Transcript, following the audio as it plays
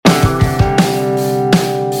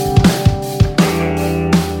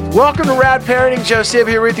Welcome to Rad Parenting. Joe Sib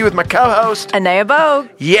here with you with my co-host. Anaya Bogue.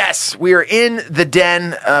 Yes, we are in the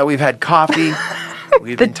den. We've had coffee.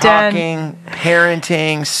 We've been talking,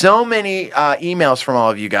 parenting, so many emails from all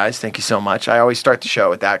of you guys. Thank you so much. I always start the show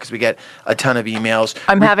with that because we get a ton of emails.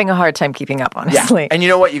 I'm having a hard time keeping up, honestly. Yeah. And you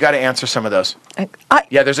know what? You got to answer some of those.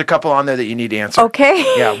 Yeah, there's a couple on there that you need to answer.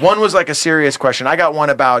 Okay. Yeah, one was like a serious question. I got one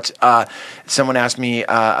about, someone asked me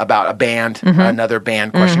about a band, another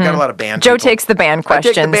band question. Got a lot of band Joe people. takes the band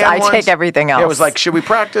questions. I take everything else. Yeah, it was like, should we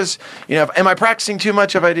practice? You know, am I practicing too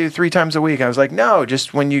much if I do 3 times a week? I was like, no,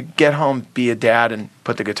 just when you get home, be a dad and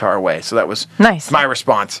put the guitar away. So that was my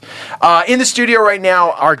response. In the studio right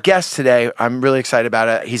now, our guest today, I'm really excited about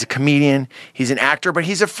it. He's a comedian, he's an actor, but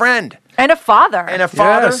he's a friend. And a father.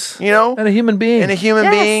 Yes. You know? And a human being. And a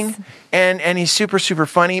human being. And he's super, super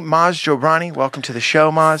funny. Maz Jobrani, welcome to the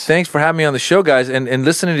show, Maz. Thanks for having me on the show, guys. And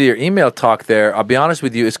listening to your email talk there, I'll be honest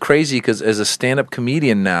with you, it's crazy because as a stand-up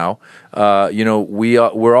comedian now, you know,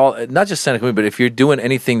 we're all, not just stand-up comedian, but if you're doing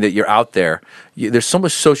anything that you're out there, there's so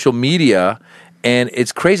much social media. And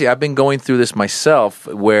it's crazy. I've been going through this myself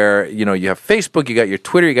where, you know, you have Facebook, you got your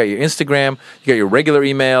Twitter, you got your Instagram, you got your regular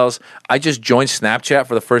emails. I just joined Snapchat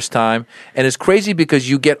for the first time. And it's crazy because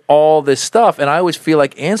you get all this stuff. And I always feel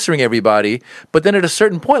like answering everybody. But then at a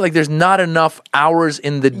certain point, like there's not enough hours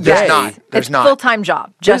in the day. There's not. It's a full-time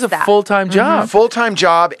job. There's a full-time job. Full-time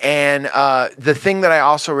job. And the thing that I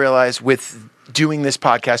also realized with doing this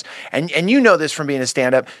podcast, and you know this from being a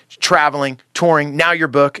stand-up, traveling, touring, now your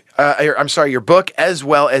book, your book as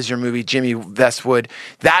well as your movie, Jimmy Westwood,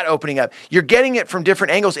 that opening up. You're getting it from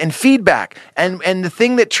different angles and feedback. And the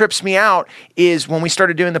thing that trips me out is when we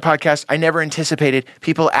started doing the podcast, I never anticipated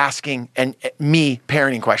people asking me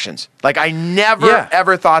parenting questions. Like I never,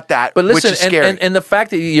 ever thought that, but listen, which is scary. And the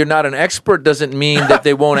fact that you're not an expert doesn't mean that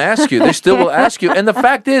they won't ask you. They still will ask you. And the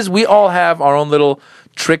fact is, we all have our own little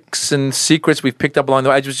tricks and secrets we've picked up along the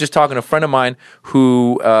way. I was just talking to a friend of mine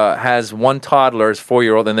who has one toddler, his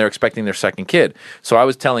 4-year-old, and they're expecting their second kid. So I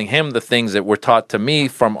was telling him the things that were taught to me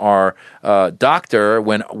from our doctor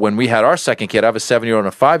when we had our second kid. I have a 7-year-old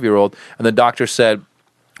and a 5-year-old, and the doctor said,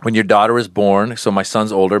 when your daughter is born, so my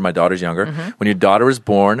son's older, my daughter's younger. When your daughter is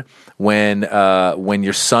born, when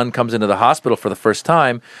your son comes into the hospital for the first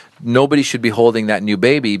time, nobody should be holding that new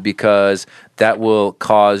baby because that will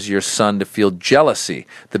cause your son to feel jealousy.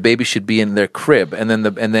 The baby should be in their crib, and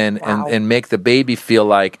then make the baby feel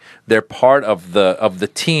like they're part of the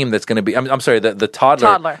team that's going to be. I'm sorry, the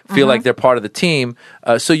toddler feel like they're part of the team.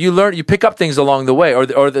 So you pick up things along the way.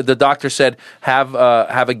 Or the doctor said have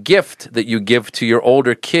a gift that you give to your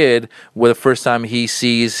older kid where the first time he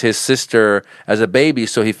sees his sister as a baby,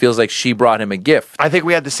 so he feels like she brought him a gift. I think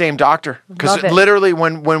we had the same doctor because literally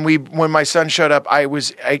when my son showed up, I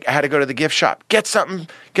had to go to the gift shop, get something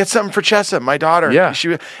for Chessa, my daughter. Yeah.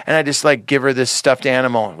 And I just like give her this stuffed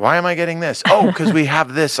animal. Why am I getting this? Oh, because we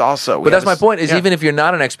have this also. But that's my point is even if you're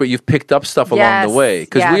not an expert, you've picked up stuff along the way.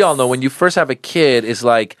 Because we all know when you first have a kid, it's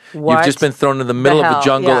like you've just been thrown in the middle of the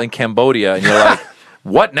jungle in Cambodia and you're like,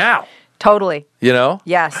 what now? Totally. You know?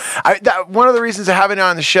 Yes. One of the reasons I having it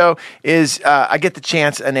on the show is I get the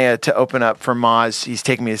chance, Anaya, to open up for Maz. He's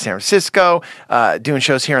taking me to San Francisco, doing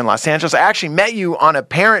shows here in Los Angeles. I actually met you on a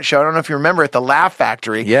parent show. I don't know if you remember at the Laugh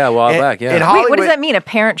Factory. Yeah, a while back, yeah. In Hollywood. Wait, what does that mean, a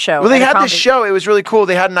parent show? Well, they had this show. It was really cool.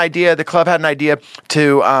 They had an idea. The club had an idea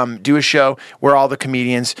to do a show where all the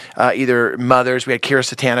comedians, either mothers, we had Kira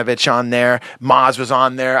Satanovich on there, Maz was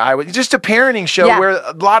on there. Just a parenting show where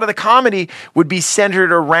a lot of the comedy would be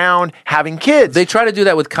centered around having kids. They try to do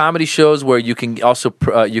that with comedy shows where you can also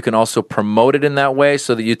promote it in that way,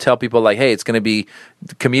 so that you tell people like, hey, it's going to be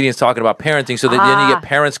comedians talking about parenting, so that then you get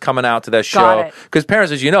parents coming out to that show. Because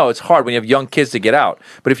parents, as you know, it's hard when you have young kids to get out.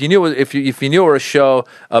 But if you knew if you knew it were a show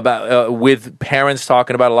about with parents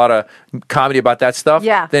talking about a lot of comedy about that stuff,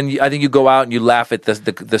 then I think you go out and you laugh at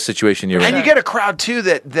the situation you're in. And you get a crowd too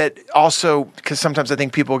that also, because sometimes I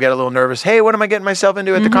think people get a little nervous. Hey, what am I getting myself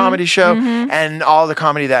into at the comedy show? And all the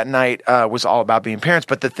comedy that night was all about being parents.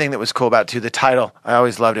 But the thing that was cool about it too, the title, I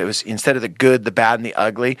always loved it. It was instead of the good, the bad, and the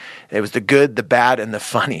ugly, it was the good, the bad, and the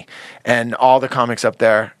funny. And all the comics up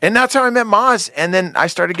there. And that's how I met Maz. And then I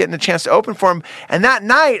started getting a chance to open for him. And that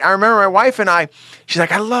night, I remember my wife and I, she's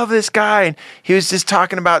like, I love this guy. And he was just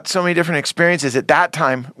talking about so many different experiences at that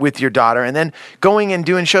time with your daughter. And then going and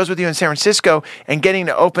doing shows with you in San Francisco and getting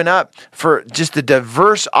to open up for just the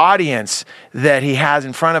diverse audience that he has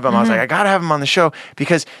in front of him. I was like, I got to have him on the show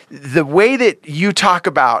because the way that you talk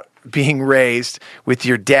about being raised with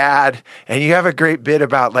your dad, and you have a great bit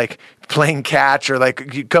about like playing catch or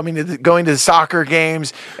like going to the soccer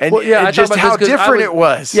games and, Well, yeah, I just thought about how this 'cause different it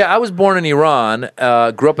was. Yeah, I was born in Iran,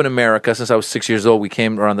 grew up in America since I was 6 years old. We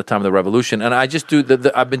came around the time of the revolution, and I just do.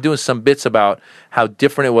 I've been doing some bits about how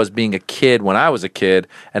different it was being a kid when I was a kid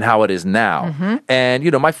and how it is now. And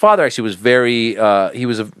my father actually was very. He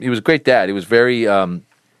was a great dad. He was very.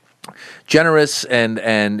 Generous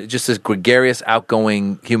and just this gregarious,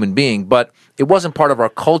 outgoing human being, but it wasn't part of our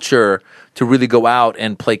culture to really go out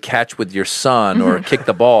and play catch with your son or kick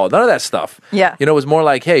the ball. None of that stuff. Yeah. It was more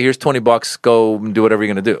like, hey, here's $20, go and do whatever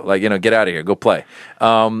you're going to do. Like, get out of here, go play.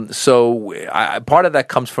 So part of that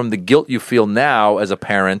comes from the guilt you feel now as a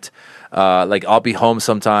parent. Like I'll be home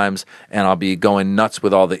sometimes and I'll be going nuts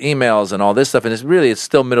with all the emails and all this stuff. And it's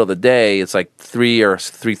still middle of the day. It's like 3 or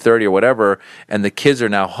 3:30 or whatever. And the kids are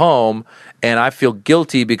now home and I feel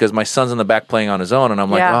guilty because my son's in the back playing on his own. And I'm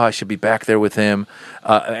like, Yeah. I should be back there with him.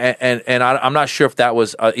 I'm not sure if that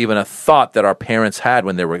was even a thought that our parents had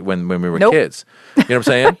when we were Nope. kids. You know what I'm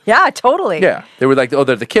saying? Yeah, totally. Yeah. They were like, oh,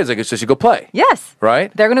 they're the kids. I guess just you go play. Yes.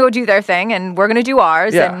 Right? They're going to go do their thing, and we're going to do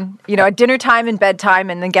ours. Yeah. And, at dinner time and bedtime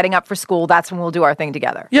and then getting up for school, that's when we'll do our thing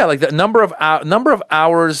together. Yeah, like the number of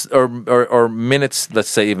hours or minutes, let's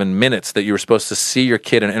say even minutes, that you were supposed to see your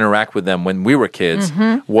kid and interact with them when we were kids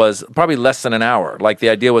was probably less than an hour. Like the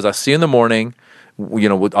idea was, I'll see you in the morning.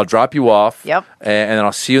 I'll drop you off. Yep. And then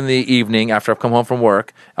I'll see you in the evening after I've come home from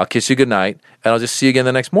work. I'll kiss you goodnight, and I'll just see you again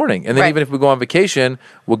the next morning. And then Right. even if we go on vacation,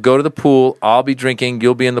 we'll go to the pool. I'll be drinking.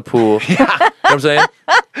 You'll be in the pool. You know what I'm saying?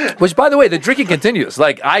 Which, by the way, the drinking continues.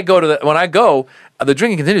 Like when I go, the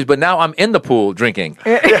drinking continues. But now I'm in the pool drinking.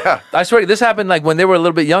 Yeah. I swear, this happened like when they were a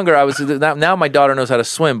little bit younger. Now my daughter knows how to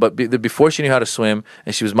swim, but before she knew how to swim,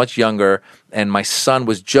 and she was much younger, and my son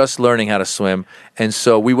was just learning how to swim, and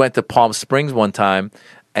so we went to Palm Springs one time,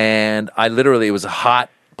 and it was a hot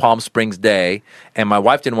Palm Springs day, and my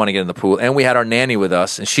wife didn't want to get in the pool, and we had our nanny with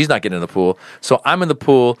us, and she's not getting in the pool, so I'm in the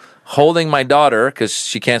pool holding my daughter because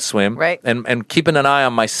she can't swim, Right. and keeping an eye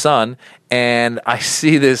on my son. And I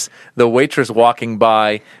see the waitress walking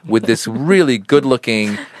by with this really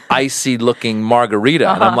good-looking, icy-looking margarita.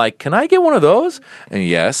 And I'm like, can I get one of those? And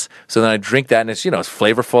yes. So then I drink that, and it's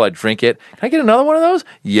flavorful. I drink it. Can I get another one of those?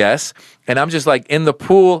 Yes. And I'm just like in the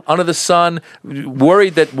pool, under the sun,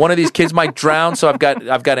 worried that one of these kids might drown. So I've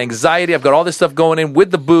got anxiety. I've got all this stuff going in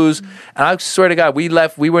with the booze. And I swear to God, we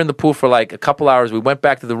were in the pool for like a couple hours. We went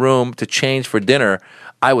back to the room to change for dinner.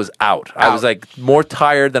 I was out. I was like more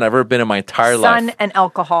tired than I've ever been in my entire life. Sun and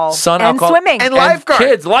alcohol. Sun, and alcohol, swimming. And lifeguard.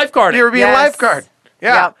 Kids, lifeguarding. You were being a Yes. lifeguard.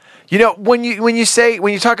 Yeah. Yep. When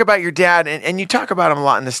you talk about your dad and you talk about him a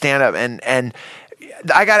lot in the stand up and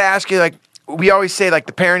I got to ask you, like, we always say, like,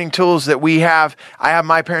 the parenting tools that we have. I have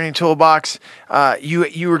my parenting toolbox.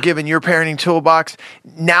 You were given your parenting toolbox.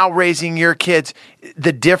 Now raising your kids,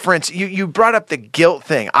 the difference. You brought up the guilt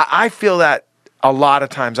thing. I feel that a lot of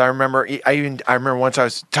times. I remember once I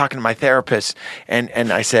was talking to my therapist and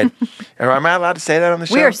I said, "Am I allowed to say that on the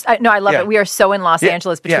show?" I love Yeah. it. We are so in Los Yeah.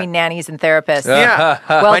 Angeles between Yeah. nannies and therapists. Yeah,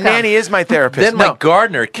 my Welcome. nanny is my therapist. Then my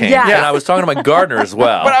gardener came, Yeah. and I was talking to my gardener as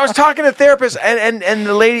well. But I was talking to therapists and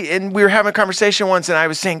the lady, and we were having a conversation once, and I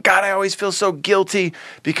was saying, God, I always feel so guilty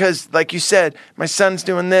because, like you said, my son's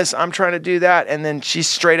doing this, I'm trying to do that. And then she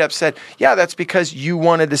straight up said, yeah, that's because you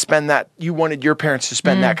wanted your parents to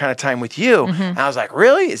spend that kind of time with you. And I was like,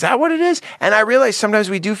 really? Is that what it is? And I realized sometimes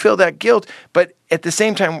we do feel that guilt, but at the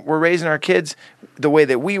same time, we're raising our kids the way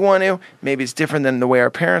that we want to. Maybe it's different than the way our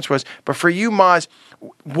parents was. But for you, Maz,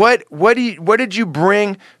 what did you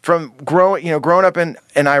bring from growing up in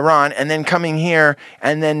Iran and then coming here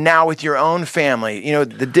and then now with your own family?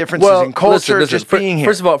 The differences in culture, listen, just being here.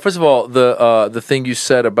 First of all, the thing you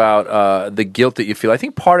said about the guilt that you feel, I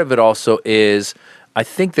think part of it also is, I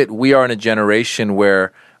think that we are in a generation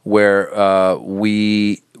where we're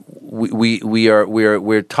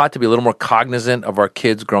taught to be a little more cognizant of our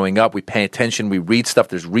kids growing up. We pay attention. We read stuff.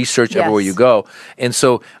 There's research everywhere you go. And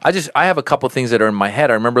so I have a couple things that are in my head.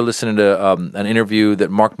 I remember listening to an interview that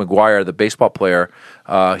Mark McGuire, the baseball player,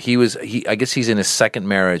 I guess he's in his second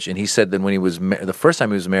marriage, and he said that when he was the first time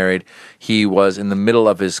he was married, he was in the middle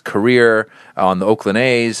of his career on the Oakland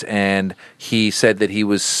A's, and he said that he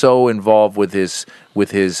was so involved with his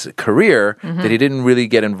career that he didn't really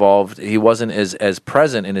get involved. He wasn't as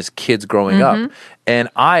present in his kids growing up. And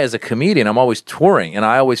I, as a comedian, I'm always touring, and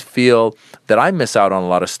I always feel that I miss out on a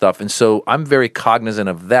lot of stuff. And so I'm very cognizant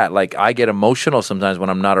of that. Like, I get emotional sometimes when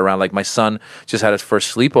I'm not around. Like, my son just had his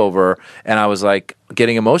first sleepover, and I was like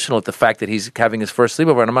getting emotional at the fact that he's having his first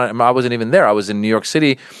sleepover, and I wasn't even there. I was in New York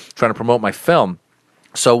City trying to promote my film.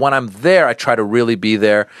 So when I'm there, I try to really be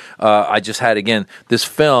there. I just had, again, this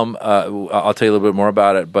film. I'll tell you a little bit more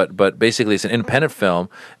about it, but basically it's an independent film,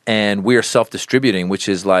 and we are self-distributing, which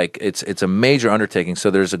is like it's a major undertaking.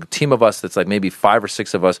 So there's a team of us that's like maybe 5 or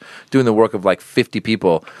 6 of us doing the work of like 50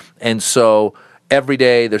 people, and so every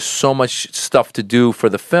day there's so much stuff to do for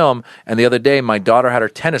the film. And the other day my daughter had her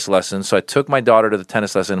tennis lesson, so I took my daughter to the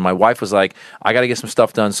tennis lesson, and my wife was like, I got to get some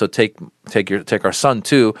stuff done, so take our son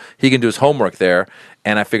too, he can do his homework there.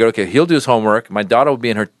 And I figured, okay, he'll do his homework, my daughter will be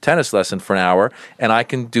in her tennis lesson for an hour, and I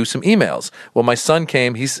can do some emails. Well, my son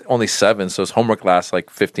came, he's only 7, so his homework lasts like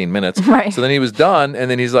 15 minutes. Right. So then he was done, and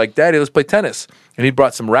then he's like, Daddy, let's play tennis. And he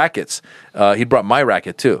brought some rackets. He brought my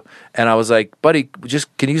racket too. And I was like, buddy,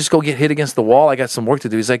 can you just go get hit against the wall? I got some work to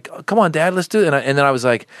do. He's like, come on, Dad, let's do it. And then I was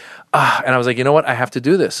like, and I was like, you know what? I have to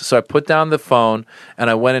do this. So I put down the phone and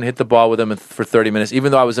I went and hit the ball with him for 30 minutes,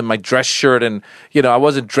 even though I was in my dress shirt and, I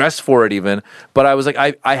wasn't dressed for it even. But I was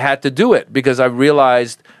like, I had to do it because I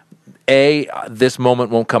realized, A, this moment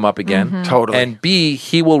won't come up again. Mm-hmm. Totally. And B,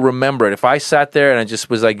 he will remember it. If I sat there and I just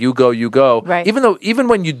was like, you go. Right. Even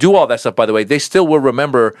when you do all that stuff, by the way, they still will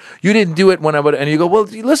remember you didn't do it when I would. And you go, well,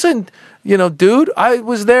 listen, dude, I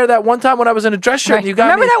was there that one time when I was in a dress shirt. Right. And you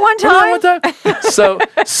got Remember me. that one time?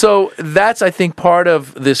 So that's, I think, part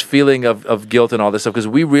of this feeling of guilt and all this stuff, because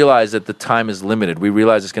we realize that the time is limited. We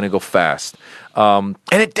realize it's going to go fast. And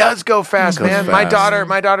it does go fast, goes man. fast.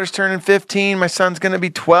 My daughter's turning 15. My son's going to be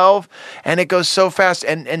 12, and it goes so fast.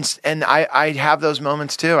 And I have those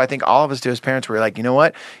moments too. I think all of us do as parents. Where we're like, you know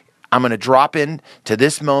what? I'm going to drop in to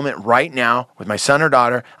this moment right now with my son or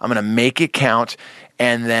daughter. I'm going to make it count.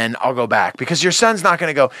 And then I'll go back, because your son's not going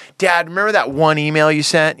to go, Dad, remember that one email you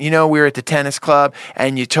sent? We were at the tennis club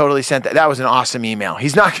and you totally sent that. That was an awesome email.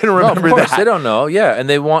 He's not going to remember of course, that. They don't know. Yeah. And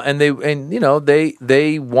they want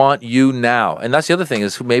you now. And that's the other thing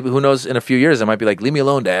is maybe, who knows, in a few years, it might be like, leave me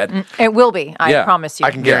alone, Dad. It will be. I promise you. I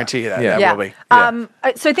can guarantee you that. Yeah. That will be.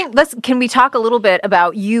 So I think can we talk a little bit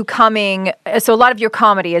about you coming? So a lot of your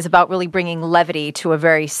comedy is about really bringing levity to a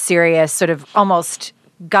very serious sort of almost.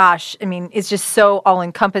 Gosh, I mean, it's just so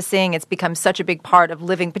all-encompassing. It's become such a big part of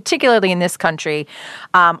living, particularly in this country.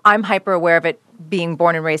 I'm hyper aware of it, being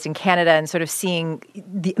born and raised in Canada and sort of seeing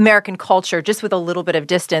the American culture just with a little bit of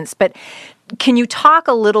distance. But can you talk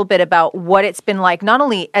a little bit about what it's been like, not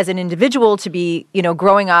only as an individual to be,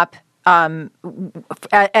 growing up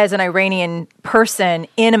as an Iranian person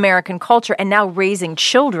in American culture, and now raising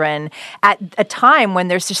children at a time when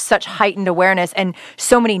there's just such heightened awareness and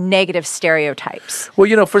so many negative stereotypes?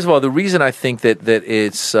 Well, first of all, the reason I think that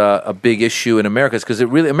it's a big issue in America is because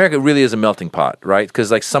America really is a melting pot, right? Because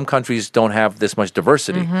like some countries don't have this much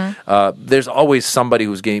diversity. Mm-hmm. There's always somebody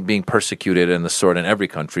who's being persecuted in the sort in every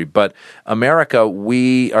country. But America,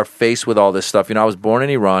 we are faced with all this stuff. I was born in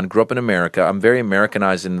Iran, grew up in America. I'm very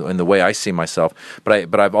Americanized in the way I see myself,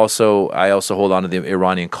 but I also hold on to the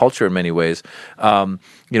Iranian culture in many ways.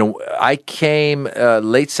 I came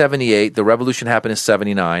late 78. The revolution happened in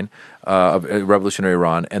 79, of revolutionary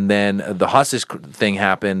Iran, and then the hostage thing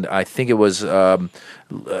happened. I think it was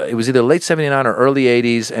either late 79 or early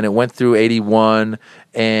 80s, and it went through 81,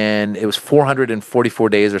 and it was 444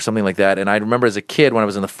 days or something like that. And I remember as a kid when I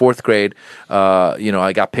was in the 4th grade,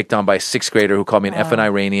 I got picked on by a 6th grader who called me an effing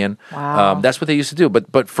Iranian. Wow. That's what they used to do.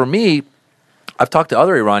 But for me, I've talked to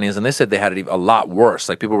other Iranians, and they said they had it a lot worse.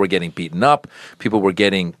 Like people were getting beaten up, people were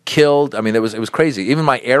getting killed. I mean, it was crazy. Even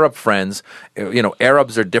my Arab friends,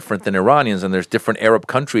 Arabs are different than Iranians, and there's different Arab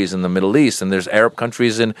countries in the Middle East, and there's Arab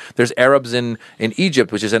countries there's Arabs in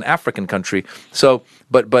Egypt, which is an African country. So,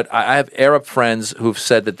 but I have Arab friends who've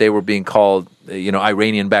said that they were being called,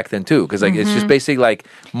 Iranian back then too, because like it's just basically like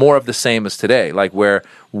more of the same as today, like where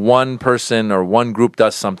one person or one group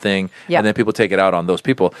does something, and then people take it out on those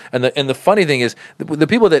people. And the funny thing is, the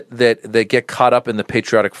people that get caught up in the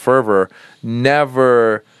patriotic fervor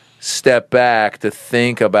never step back to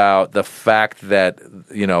think about the fact that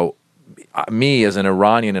me as an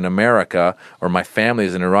Iranian in America, or my family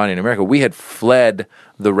as an Iranian in America, we had fled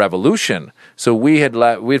the revolution. So we had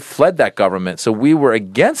fled that government. So we were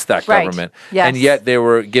against that government. Yes. And yet they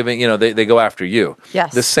were giving, they go after you.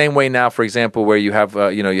 Yes. The same way now, for example, where you have,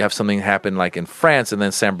 you have something happen like in France and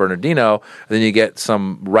then San Bernardino, and then you get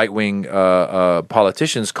some right-wing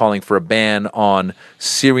politicians calling for a ban on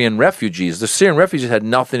Syrian refugees. The Syrian refugees had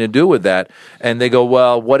nothing to do with that. And they go,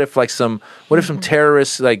 well, what if some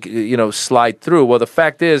terrorists slide through? Well, the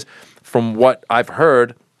fact is, from what I've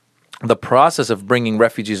heard, the process of bringing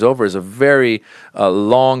refugees over is a very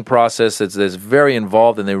long process. It's very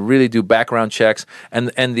involved, and they really do background checks.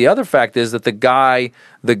 And the other fact is that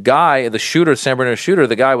the shooter, San Bernardino shooter,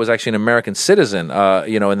 the guy was actually an American citizen,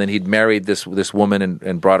 and then he'd married this woman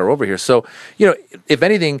and brought her over here. So, if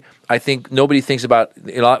anything, I think nobody thinks about,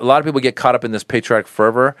 a lot of people get caught up in this patriotic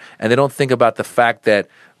fervor, and they don't think about the fact that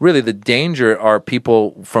really the danger are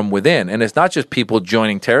people from within. And it's not just people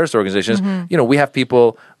joining terrorist organizations. We have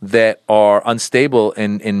people that are unstable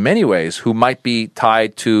in many ways who might be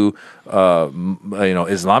tied to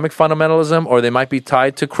Islamic fundamentalism, or they might be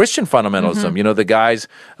tied to Christian fundamentalism. The guys,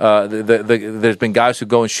 there's been guys who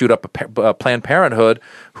go and shoot up a Planned Parenthood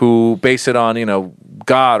who base it on,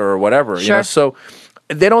 God or whatever. Sure. So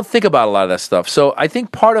they don't think about a lot of that stuff. So I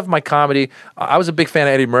think part of my comedy, I was a big fan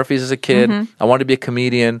of Eddie Murphy's as a kid. I wanted to be a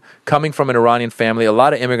comedian. Coming from an Iranian family, a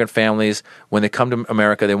lot of immigrant families, when they come to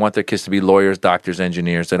America, they want their kids to be lawyers, doctors,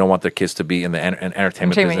 engineers. They don't want their kids to be in the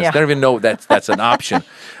entertainment business. Yeah. They don't even know that's an option.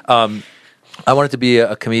 I wanted to be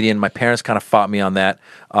a comedian. My parents kind of fought me on that.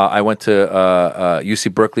 I went to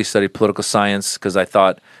UC Berkeley, studied political science because I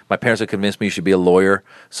thought my parents had convinced me you should be a lawyer.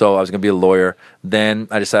 So I was going to be a lawyer. Then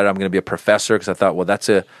I decided I'm going to be a professor because I thought, well, that's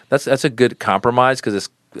a good compromise because it's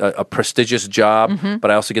a prestigious job, but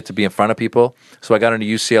I also get to be in front of people. So I got into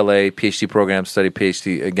UCLA PhD program, studied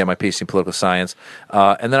get my PhD in political science,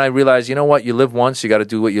 and then I realized, you know what, you live once, you got to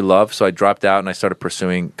do what you love. So I dropped out and I started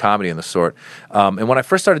pursuing comedy and the sort. And when I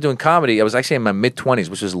first started doing comedy, I was actually in my mid-20s,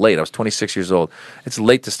 which was late. I was 26 years old. It's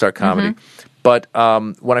late to start comedy. But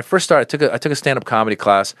when I first started, I took a stand-up comedy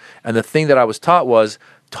class, and the thing that I was taught was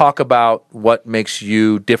talk about what makes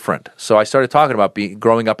you different. So I started talking about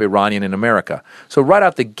growing up Iranian in America. So right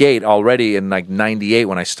out the gate, already in like 98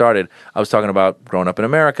 when I started, I was talking about growing up in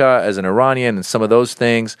America as an Iranian and some of those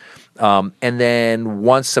things. And then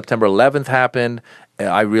once September 11th happened,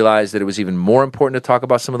 I realized that it was even more important to talk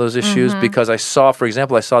about some of those issues because I saw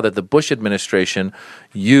that the Bush administration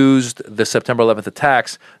used the September 11th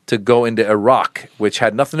attacks to go into Iraq, which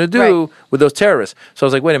had nothing to do with those terrorists. So I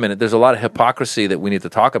was like, wait a minute, there's a lot of hypocrisy that we need to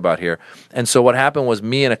talk about here. And so what happened was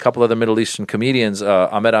me and a couple other Middle Eastern comedians,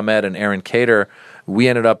 Ahmed Ahmed and Aaron Cater, we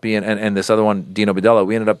ended up being, and this other one, Dino Bidella,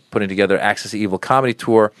 we ended up putting together Axis to Evil comedy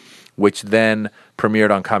tour, which then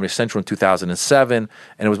premiered on Comedy Central in 2007.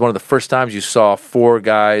 And it was one of the first times you saw four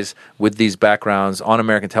guys with these backgrounds on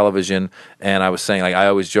American television. And I was saying, I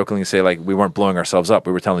always jokingly say, we weren't blowing ourselves up.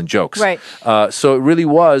 We were telling jokes. Right. So it really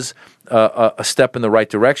was a step in the right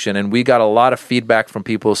direction. And we got a lot of feedback from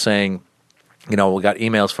people saying, we got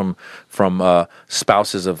emails from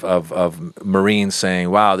spouses of Marines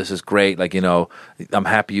saying, wow, this is great. I'm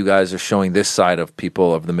happy you guys are showing this side of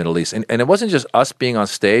people of the Middle East. And it wasn't just us being on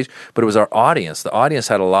stage, but it was our audience. The audience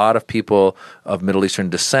had a lot of people of Middle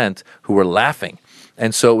Eastern descent who were laughing.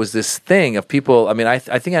 And so it was this thing of people. I mean, I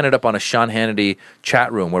think I ended up on a Sean Hannity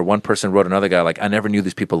chat room where one person wrote another guy, I never knew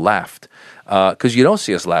these people laughed. Because you don't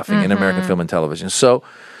see us laughing in American film and television. So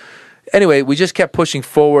anyway, we just kept pushing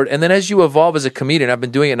forward. And then as you evolve as a comedian, I've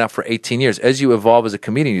been doing it now for 18 years. As you evolve as a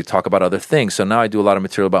comedian, you talk about other things. So now I do a lot of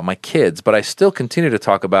material about my kids, but I still continue to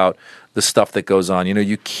talk about the stuff that goes on.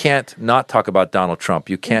 You can't not talk about Donald Trump.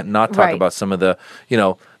 You can't not talk about some of the,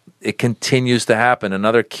 it continues to happen.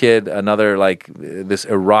 Another kid, this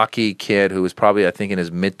Iraqi kid who was probably, I think, in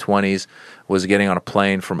his mid-20s, was getting on a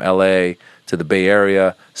plane from L.A. to the Bay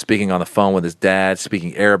Area, speaking on the phone with his dad,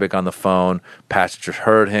 speaking Arabic on the phone. Passengers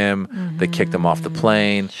heard him. They kicked him off the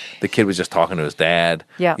plane. The kid was just talking to his dad.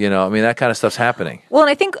 Yeah. That kind of stuff's happening. Well, and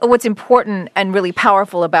I think what's important and really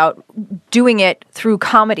powerful about doing it through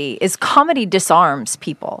comedy is comedy disarms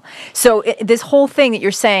people. So this whole thing that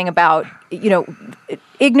you're saying about,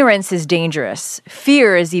 ignorance is dangerous.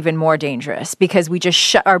 Fear is even more dangerous because we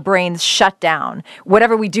just our brains shut down.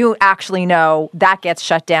 Whatever we do actually know, that gets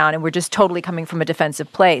shut down, and we're just totally coming from a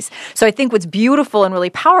defensive place. So I think what's beautiful and really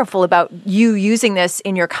powerful about you using this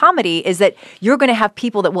in your comedy is that you're going to have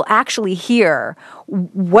people that will actually hear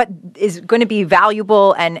what is going to be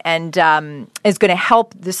valuable and is going to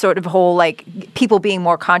help this sort of whole people being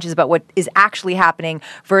more conscious about what is actually happening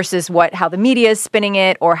versus how the media is spinning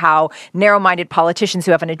it or how narrow-minded politicians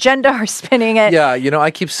who have an agenda are spinning it. Yeah,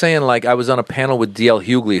 I keep saying I was on a panel with D.L.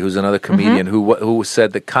 Hughley, who's another comedian, who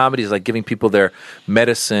said that comedy is like giving people their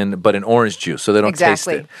medicine but in orange juice so they don't taste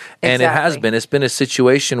it. And it's been a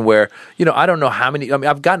situation where, I don't know how many,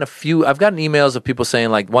 I've gotten emails of people saying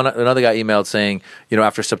another guy emailed saying,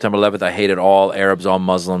 after September 11th, I hated all Arabs, all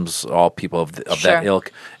Muslims, all people of that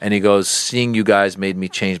ilk. And he goes, seeing you guys made me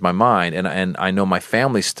change my mind. And I know my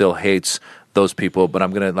family still hates those people, but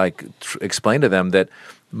I'm going to explain to them that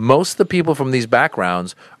most of the people from these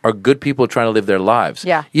backgrounds are good people trying to live their lives.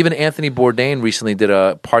 Yeah. Even Anthony Bourdain recently did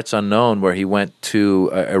a Parts Unknown where he went to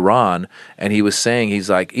Iran, and he was saying, he's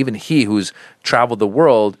like, even he who's traveled the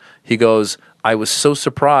world, he goes, I was so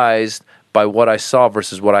surprised by what I saw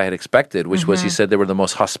versus what I had expected, which was, he said, they were the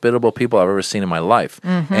most hospitable people I've ever seen in my life.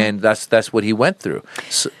 And that's what he went through.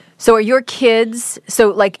 So are your kids,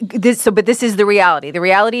 but this is the reality. The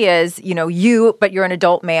reality is, but you're an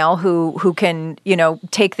adult male who can,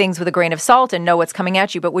 take things with a grain of salt and know what's coming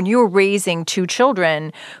at you. But when you're raising two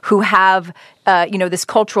children who have, this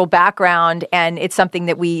cultural background, and it's something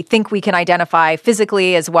that we think we can identify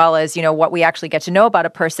physically as well as, what we actually get to know about a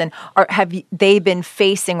person, have they been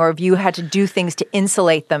facing, or have you had to do things to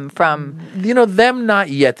insulate them from? Them not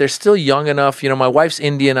yet. They're still young enough. My wife's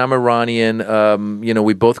Indian, I'm Iranian.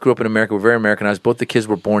 We both grew up in America. We're very Americanized. Both the kids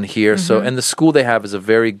were born here. So, and the school they have is a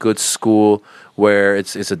very good school where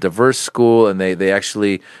it's a diverse school, and they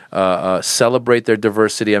actually celebrate their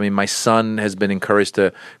diversity. I mean, my son has been encouraged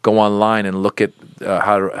to go online and look at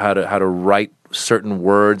how to write certain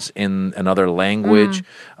words in another language.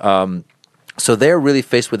 So they're really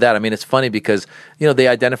faced with that. I mean, it's funny because, they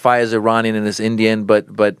identify as Iranian and as Indian, but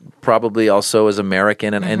probably also as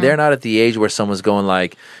American. And they're not at the age where someone's going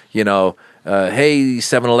like, hey,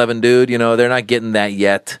 7-Eleven dude, they're not getting that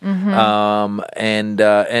yet.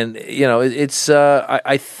 It's,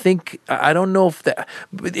 I think, I don't know if that,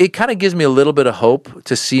 it kind of gives me a little bit of hope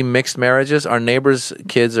to see mixed marriages. Our neighbors'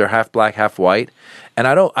 kids are half black, half white. And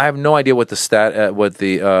I have no idea what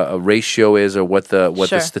the ratio is, or what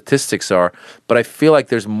the statistics are, but I feel like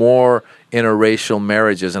there's more interracial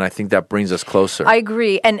marriages, and I think that brings us closer. I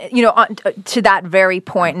agree. And, to that very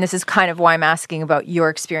point, and this is kind of why I'm asking about your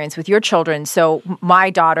experience with your children. So my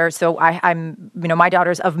daughter, my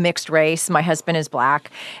daughter's of mixed race. My husband is black.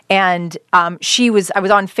 And I was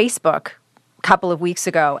on Facebook couple of weeks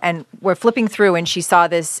ago, and we're flipping through, and she saw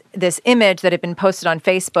this image that had been posted on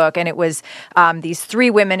Facebook, and it was these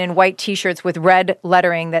three women in white T-shirts with red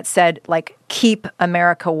lettering that said, like, "Keep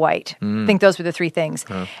America White." I think those were the three things.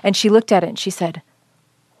 And she looked at it and she said,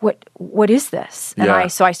 what is this? And I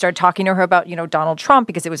started talking to her about, Donald Trump,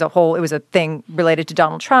 because it was a thing related to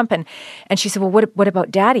Donald Trump. And she said, well, what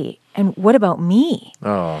about Daddy? And what about me?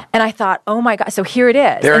 Oh. And I thought, oh my God. So here it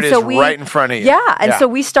is. There it is, right in front of you. Yeah. And so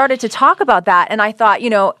we started to talk about that. And I thought,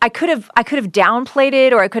 I could have downplayed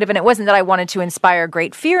it, or and it wasn't that I wanted to inspire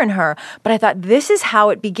great fear in her, but I thought this is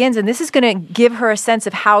how it begins. And this is going to give her a sense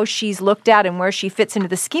of how she's looked at and where she fits into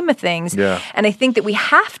the scheme of things. Yeah. And I think that we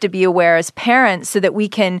have to be aware as parents so that we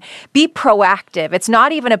can be proactive. It's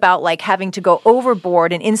not even about like having to go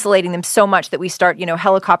overboard and insulating them so much that we start,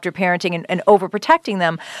 helicopter parenting and overprotecting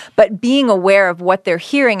them, but being aware of what they're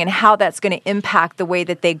hearing and how that's going to impact the way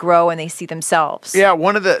that they grow and they see themselves. Yeah,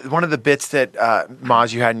 one of the bits that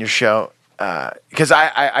Maz, you had in your show, because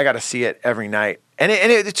I got to see it every night, and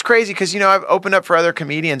it's crazy because I've opened up for other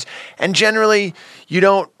comedians, and generally you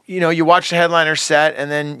watch the headliner set,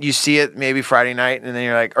 and then you see it maybe Friday night, and then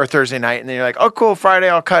you're like, or Thursday night, and then you're like, oh cool, Friday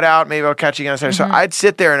I'll cut out, maybe I'll catch you again on Saturday. So I'd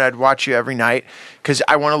sit there and I'd watch you every night because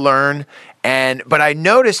I want to learn. But I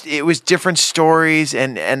noticed it was different stories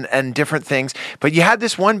and different things. But you had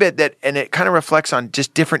this one bit and it kind of reflects on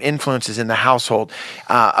just different influences in the household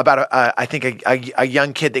about I think a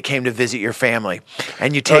young kid that came to visit your family,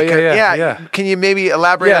 and you take her. Can you maybe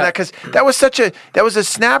elaborate on that? Because that was a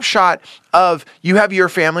snapshot of you have your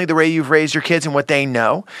family, the way you've raised your kids and what they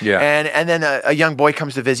know. Yeah. And then a young boy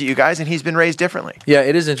comes to visit you guys, and he's been raised differently. Yeah,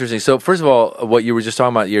 it is interesting. So first of all, what you were just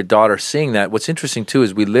talking about, your daughter seeing that, what's interesting too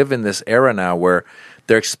is we live in this era now where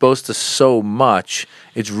they're exposed to so much,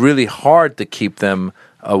 it's really hard to keep them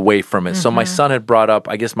away from it. So my son had brought up,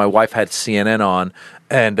 I guess my wife had CNN on,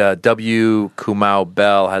 and W. Kamau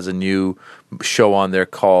Bell has a new show on there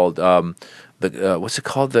called what's it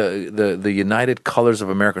called? The United Colors of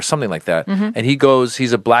America, or something like that. And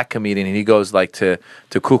he's a black comedian, and he goes like to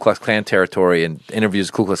Ku Klux Klan territory and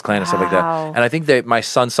interviews Ku Klux Klan and stuff like that. And I think that my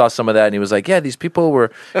son saw some of that, and he was like, yeah, these people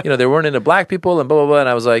were, they weren't into black people and blah, blah, blah. And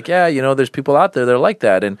I was like, yeah, there's people out there that are like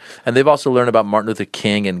that. And they've also learned about Martin Luther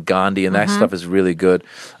King and Gandhi, and that stuff is really good.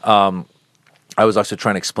 I was also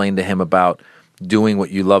trying to explain to him about doing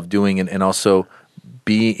what you love doing, and also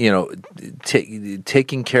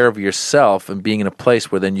taking care of yourself and being in a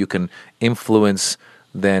place where then you can influence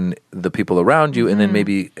than the people around you, and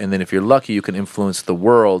then if you're lucky, you can influence the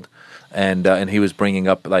world. And he was bringing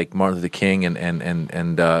up like Martin Luther King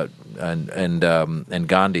and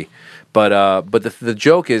Gandhi. But the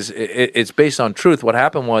joke is it's based on truth. What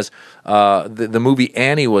happened was the movie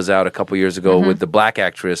Annie was out a couple years ago with the black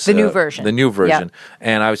actress. The new version. The new version. Yep.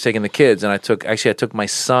 And I was taking the kids, and I took my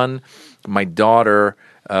son, my daughter.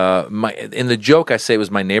 In the joke, I say it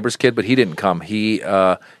was my neighbor's kid, but he didn't come.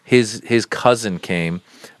 His cousin came,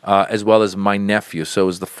 as well as my nephew. So it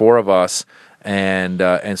was the four of us.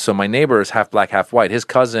 And so my neighbor is half black, half white. His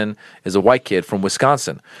cousin is a white kid from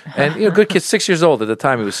Wisconsin, and good kid, 6 years old at the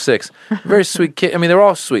time. He was 6. Very sweet kid. I mean, they're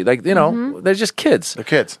all sweet. Like they're just kids. They're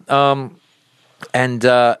kids.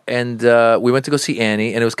 And we went to go see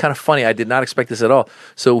Annie, and it was kind of funny. I did not expect this at all.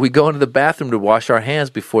 So we go into the bathroom to wash our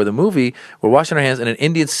hands before the movie. We're washing our hands, and an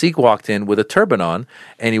Indian Sikh walked in with a turban on,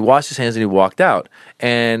 and he washed his hands and he walked out.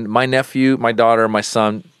 And my nephew, my daughter, my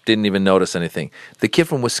son didn't even notice anything. The kid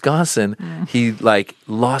from Wisconsin, he like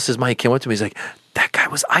lost his mind. He came up to me. He's like, "That guy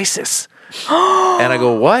was ISIS." And I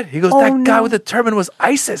go, "What?" He goes, "That guy with the turban was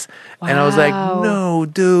ISIS." Wow. And I was like, "No,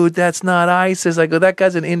 dude, that's not ISIS." I go, "That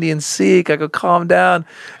guy's an Indian Sikh." I go, "Calm down."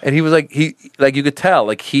 And he was like, you could tell,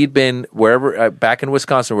 like he'd been wherever, back in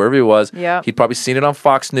Wisconsin, wherever he was. Yeah. He'd probably seen it on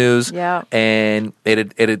Fox News. Yeah. And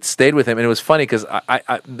it had stayed with him. And it was funny because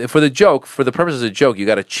I for the purposes of the joke, you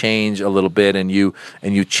got to change a little bit, and you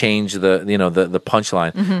change the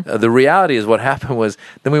punchline. The reality is what happened was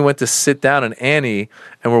then we went to sit down in Annie,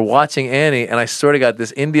 and we're watching Annie, and I swear to God,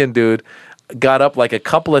 this Indian dude got up like a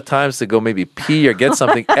couple of times to go maybe pee or get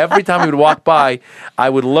something. Every time he would walk by, I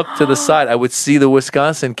would look to the side. I would see the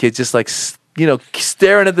Wisconsin kid just like,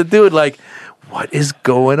 staring at the dude like, what is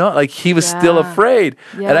going on? Like he was still afraid.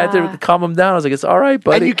 Yeah. And I had to calm him down. I was like, it's all right,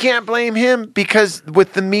 buddy. And you can't blame him because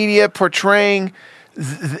with the media portraying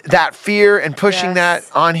that fear and pushing that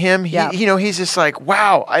on him, he's just like,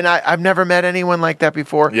 wow. And I've never met anyone like that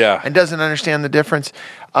before. Yeah. And doesn't understand the difference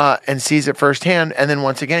and sees it firsthand. And then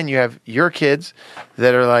once again, you have your kids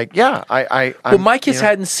that are like, my kids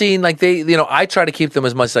hadn't seen, like I try to keep them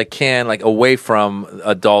as much as I can, like away from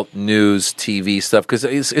adult news, TV stuff, because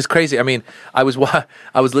it's crazy. I mean, I was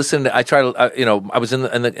listening to, I was in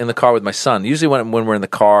the car with my son. Usually when we're in the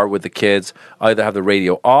car with the kids, I either have the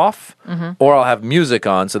radio off or I'll have music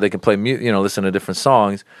on so they can play, listen to different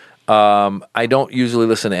songs. I don't usually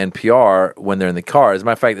listen to NPR when they're in the car. As a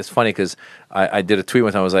matter of fact, it's funny because I did a tweet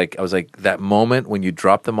one time. I was like, that moment when you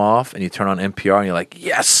drop them off and you turn on NPR and you're like,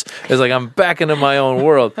 yes! It's like I'm back into my own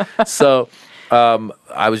world. So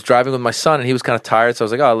I was driving with my son and he was kind of tired. So I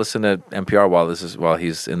was like, I'll listen to NPR while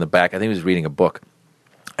he's in the back. I think he was reading a book.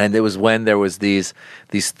 And it was when there was these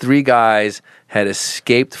 3 guys had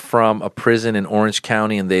escaped from a prison in Orange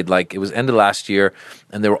County, and it was end of last year,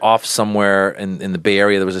 and they were off somewhere in the Bay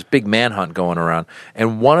Area. There was this big manhunt going around,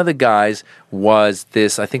 and one of the guys was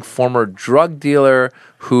this, I think, former drug dealer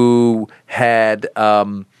who had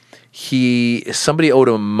somebody owed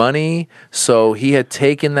him money, so he had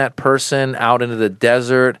taken that person out into the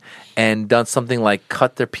desert and done something like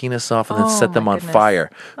cut their penis off and then set them on fire.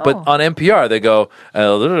 But on NPR, they go,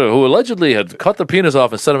 who allegedly had cut their penis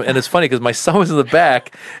off and set them. And it's funny because my son was in the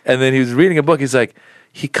back, and then he was reading a book. He's like,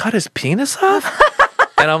 he cut his penis off?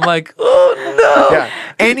 And I'm like, oh, no. Yeah.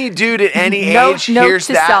 Any dude at any age hears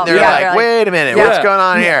that, and they're like, wait a minute, what's going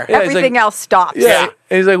on here? Yeah, everything else stops. Yeah.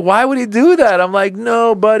 And he's like, why would he do that? I'm like,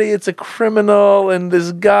 no, buddy, it's a criminal, and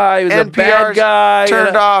this guy was a bad guy.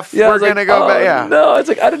 Turned off. We're going to go back. Yeah. No, it's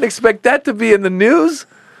like, I didn't expect that to be in the news.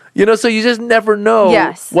 So you just never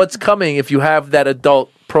know what's coming if you have that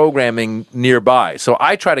adult programming nearby. So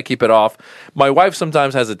I try to keep it off. My wife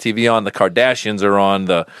sometimes has a TV on. The Kardashians are on.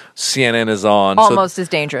 The CNN is on. Almost as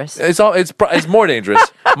dangerous. It's more dangerous.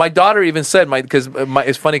 My daughter even said,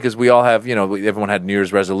 it's funny because we all have, everyone had New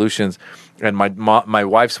Year's resolutions, and my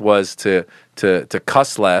wife's was to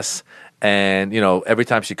cuss less. And, every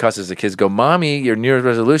time she cusses, the kids go, Mommy, your New Year's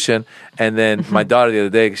resolution. And then my daughter the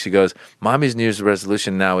other day, she goes, Mommy's New Year's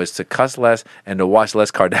resolution now is to cuss less and to watch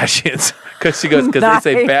less Kardashians. Because they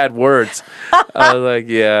say bad words. I was like,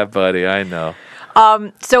 yeah, buddy, I know.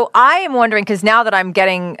 So I am wondering, because now that I'm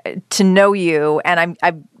getting to know you, and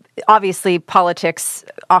I'm obviously politics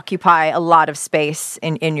occupy a lot of space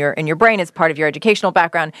in your brain as part of your educational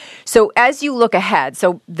background. So as you look ahead,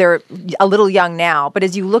 so they're a little young now, but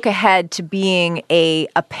as you look ahead to being a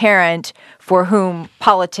parent for whom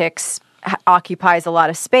politics occupies a lot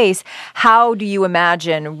of space. How do you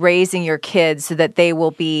imagine raising your kids so that they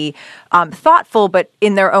will be thoughtful, but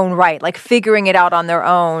in their own right, like figuring it out on their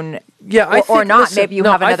own? Yeah, or not. Listen, maybe you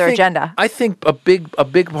have another agenda. I think a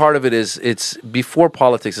big part of it is it's before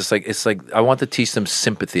politics. It's like I want to teach them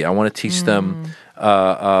sympathy. I want to teach them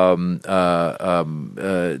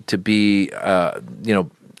to be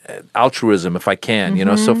altruism if I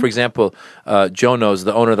can. So for example, Joe knows,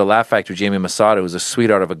 the owner of the Laugh Factory, Jamie Masada, who's a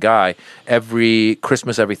sweetheart of a guy. Every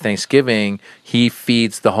Christmas, every Thanksgiving, he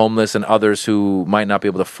feeds the homeless and others who might not be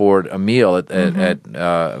able to afford a meal at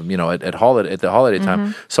the holiday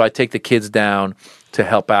time. So I take the kids down to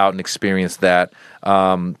help out and experience that.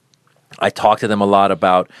 I talk to them a lot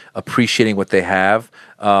about appreciating what they have.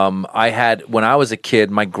 I had, when I was a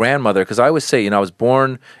kid, my grandmother, because I always say, I was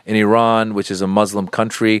born in Iran, which is a Muslim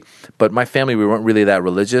country, but my family, we weren't really that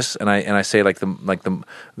religious. And I say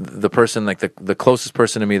the person, the closest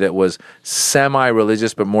person to me that was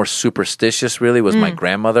semi-religious but more superstitious really was my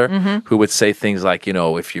grandmother, who would say things like,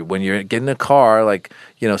 when you're getting a car,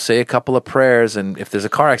 say a couple of prayers, and if there's a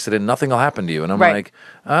car accident, nothing will happen to you. And I'm like,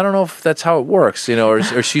 I don't know if that's how it works,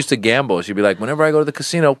 or she used to gamble. She'd be like, whenever I go to the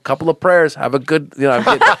casino, couple of prayers, have a good,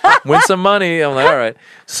 win some money. I'm like, all right.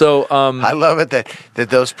 So I love it that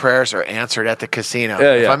those prayers are answered at the casino.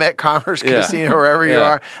 Yeah, if I'm at Commerce Casino, wherever you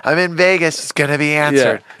are, I'm in Vegas, it's going to be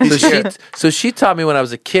answered. Yeah. So she taught me when I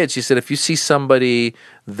was a kid. She said, if you see somebody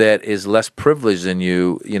that is less privileged than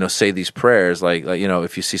you, say these prayers, like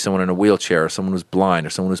if you see someone in a wheelchair or someone who's blind or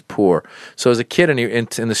someone who's poor. So as a kid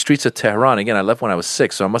in the streets of Tehran, again, I left when I was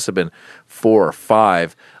 6, so I must have been 4 or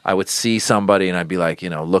 5. I would see somebody and I'd be like,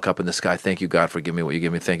 look up in the sky, thank you, God, for giving me what you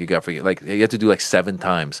give me, thank you, God, for you. Like, you have to do 7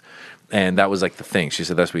 times. And that was the thing. She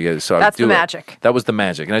said, that's what you get. So that's the magic. That was the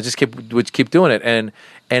magic. And I just would keep doing it. And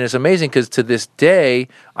it's amazing because to this day,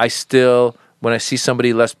 I still, when I see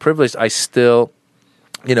somebody less privileged, I still,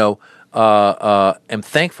 am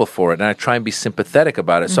thankful for it, and I try and be sympathetic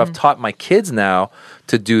about it. So I've taught my kids now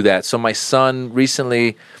to do that. So my son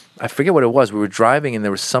recently, I forget what it was, we were driving and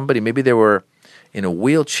there was somebody, maybe they were in a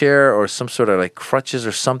wheelchair or some sort of crutches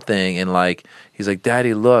or something, and he's like,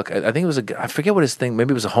 Daddy, look. I think it was I forget what his thing,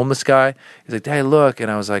 maybe it was a homeless guy. He's like, Daddy, look.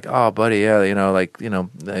 And I was like, oh, buddy, yeah, I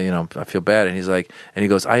feel bad. And he's like, and he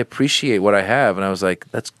goes, I appreciate what I have. And I was like,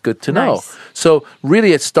 that's good to know. So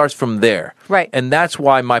really it starts from there. Right. And that's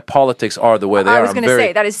why my politics are the way they are. I was going to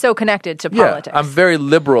say, that is so connected to politics. I'm very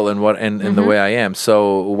liberal in the way I am.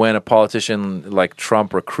 So when a politician like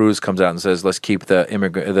Trump or Cruz comes out and says, let's keep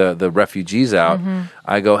the refugees out,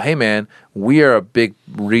 I go, hey, man, we are a big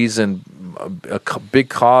reason, a big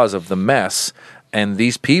cause of the mess. And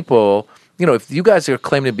these people, if you guys are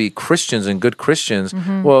claiming to be Christians and good Christians,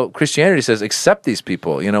 well, Christianity says accept these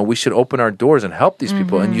people. We should open our doors and help these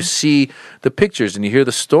people. And you see the pictures and you hear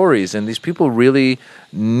the stories, and these people really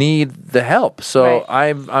need the help. So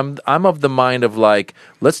I'm of the mind of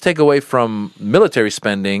let's take away from military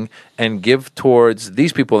spending and give towards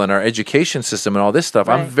these people and our education system and all this stuff.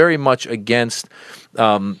 I'm very much against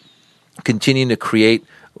continuing to create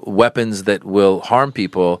weapons that will harm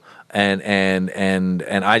people. And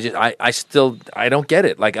I still don't get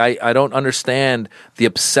it. I don't understand the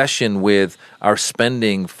obsession with our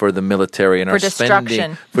spending for the military and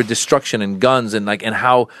spending for destruction and guns and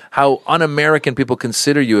how un-American people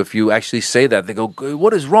consider you if you actually say that. They go,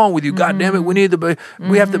 "What is wrong with you? God damn it! We need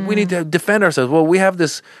to defend ourselves." Well, we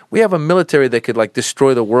have a military that could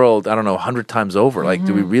destroy the world. I don't know 100 times over.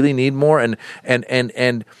 Do we really need more?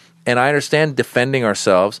 And I understand defending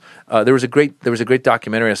ourselves. There was a great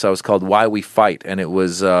documentary I saw. It was called "Why We Fight," and it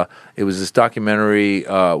was this documentary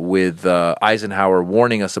with Eisenhower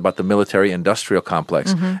warning us about the military-industrial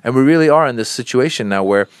complex. And we really are in this situation now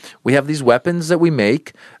where we have these weapons that we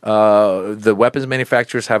make. The weapons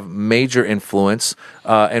manufacturers have major influence,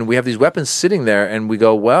 and we have these weapons sitting there, and we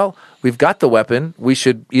go, well, we've got the weapon. We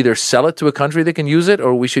should either sell it to a country that can use it,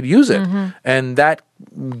 or we should use it. And that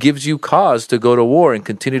gives you cause to go to war and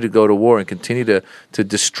continue to go to war and continue to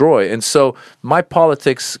destroy. And so my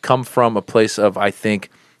politics come from a place of, I think,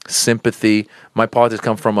 sympathy. My politics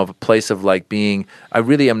come from a place of being, I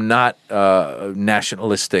really am not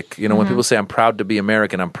nationalistic. When people say I'm proud to be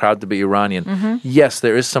American, I'm proud to be Iranian. Yes,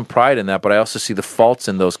 there is some pride in that, but I also see the faults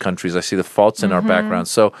in those countries. I see the faults in our background.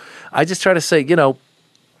 So I just try to say,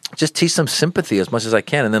 just teach them sympathy as much as I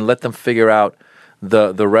can, and then let them figure out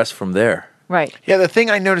the rest from there. Right. Yeah, the thing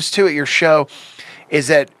I noticed too at your show is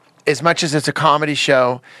that as much as it's a comedy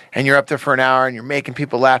show and you're up there for an hour and you're making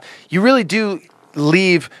people laugh, you really do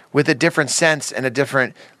leave with a different sense and a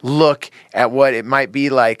different look at what it might be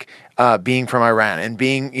like being from Iran and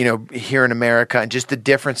being, here in America, and just the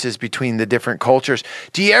differences between the different cultures.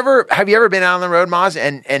 Have you ever been out on the road, Maz,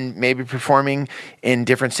 and maybe performing in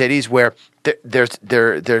different cities where there's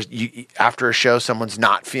after a show someone's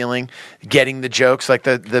not getting the jokes, like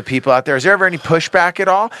the people out there? Is there ever any pushback at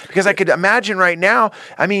all? Because I could imagine right now,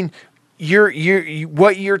 I mean,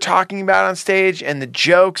 what you're talking about on stage and the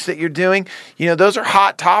jokes that you're doing, those are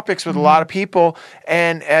hot topics with a lot of people.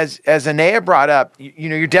 And as Anea brought up,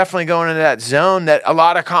 you're definitely going into that zone that a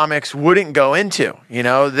lot of comics wouldn't go into.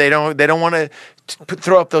 They don't want to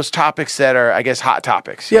throw up those topics that are, I guess, hot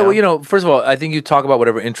topics. Yeah, well, first of all, I think you talk about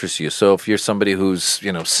whatever interests you. So if you're somebody who's,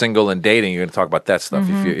 single and dating, you're going to talk about that stuff.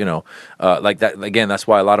 If you're, like that, again, that's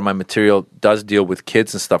why a lot of my material does deal with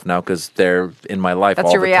kids and stuff now, because they're in my life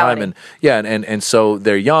all the time. And so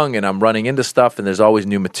they're young, and I'm running into stuff, and there's always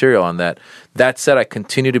new material on that. That said, I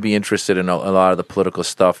continue to be interested in a lot of the political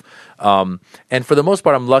stuff. And for the most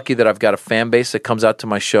part, I'm lucky that I've got a fan base that comes out to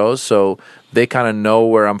my shows, so they kind of know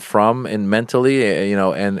where I'm from and mentally,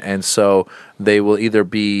 and so they will either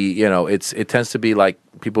be, it tends to be like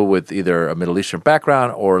people with either a Middle Eastern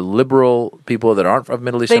background or liberal people that aren't of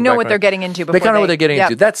Middle Eastern background. They know what they're getting into before they kind of know what they're getting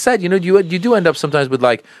into. That said, you do end up sometimes with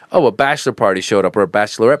like, a bachelor party showed up or a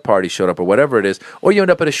bachelorette party showed up or whatever it is, or you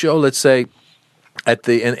end up at a show, let's say,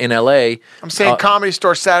 in LA. I'm saying Comedy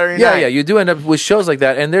Store Saturday night. Yeah, you do end up with shows like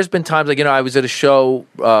that. And there's been times like, I was at a show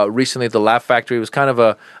recently at the Laugh Factory. It was kind of I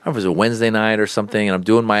don't know if it was a Wednesday night or something, and I'm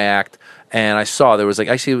doing my act. And I saw there was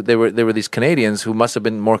there were these Canadians who must have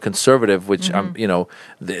been more conservative, which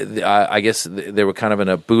I guess they were kind of in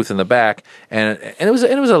a booth in the back, and it was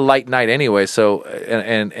a light night anyway. So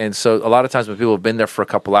and so a lot of times when people have been there for a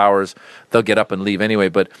couple hours, they'll get up and leave anyway.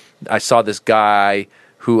 But I saw this guy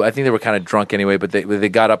who I think they were kind of drunk anyway, but they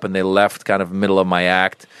got up and they left kind of middle of my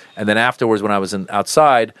act. And then afterwards, when I was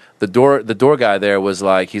outside, the door guy there was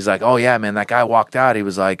like, he's like, "Oh yeah, man, that guy walked out." He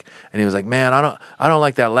was like, "Man, I don't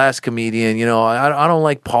like that last comedian. I don't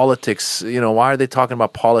like politics. Why are they talking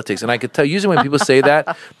about politics?" And I could tell usually when people say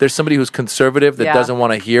that, there's somebody who's conservative that doesn't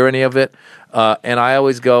want to hear any of it. And I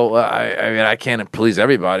always go, I can't please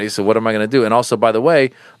everybody, so what am I going to do? And also, by the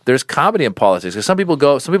way, there's comedy in politics. Because some people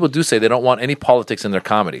do say they don't want any politics in their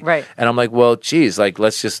comedy. Right. And I'm like, well, geez, like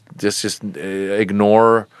let's just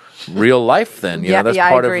ignore real life then. That's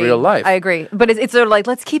part of real life. I agree. But it's sort of like,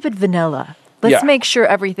 let's keep it vanilla. Let's make sure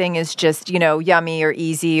everything is just, yummy or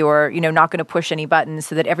easy or, not going to push any buttons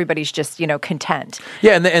so that everybody's just, content.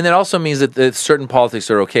 Yeah, and that also means that certain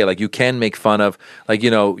politics are okay. Like you can make fun of, like,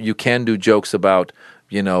 you can do jokes about,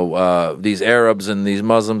 these Arabs and these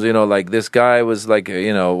Muslims, like this guy was like,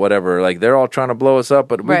 whatever, like they're all trying to blow us up,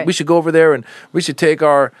 but we should go over there and we should take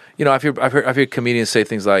our, I've heard comedians say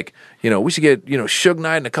things like, we should get, Suge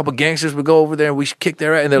Knight and a couple gangsters would go over there and we should kick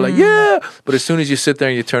their ass. And they're like, yeah. But as soon as you sit there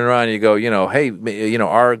and you turn around and you go, hey,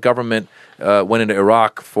 our government went into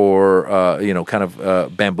Iraq for, kind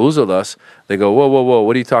of bamboozled us. They go, whoa,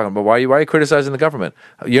 what are you talking about? Why are you criticizing the government?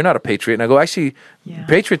 You're not a patriot. And I go, actually,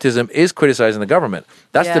 patriotism is criticizing the government.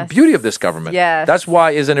 That's the beauty of this government. Yes. That's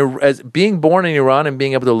why as being born in Iran and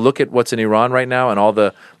being able to look at what's in Iran right now and all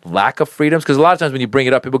the lack of freedoms, because a lot of times when you bring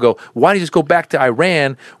it up, people go, why don't you just go back to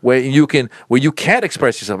Iran where you can't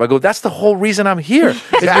express yourself? I go, that's the whole reason I'm here. It's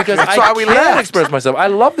because I can't express myself. I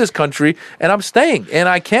love this country and I'm staying and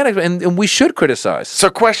I can't, and we should criticize. So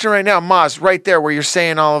question right now, Maz, right there where you're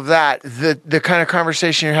saying all of that, the kind of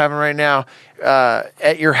conversation you're having right now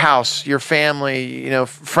at your house, your family,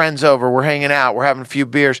 friends over, we're hanging out, we're having a few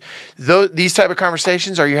beers. These type of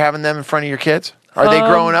conversations, are you having them in front of your kids? Are they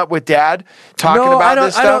growing up with dad talking about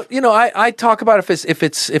this stuff? I talk about if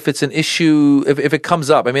it's an issue, if it comes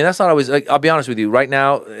up. I mean, that's not always. I'll be honest with you. Right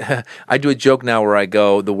now, I do a joke now where I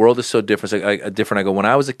go, the world is so different. I go, when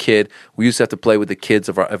I was a kid, we used to have to play with the kids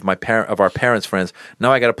of our parents' friends.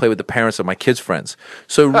 Now I got to play with the parents of my kids' friends.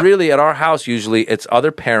 So really, at our house, usually it's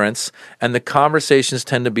other parents, and the conversations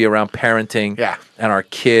tend to be around parenting and our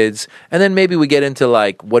kids, and then maybe we get into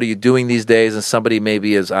like, what are you doing these days? And somebody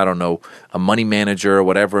maybe is, I don't know, a money manager or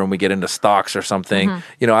whatever, and we get into stocks or something. I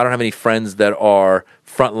don't have any friends that are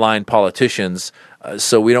frontline politicians,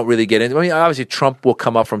 so we don't really get into. I mean, obviously Trump will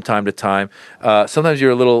come up from time to time. Sometimes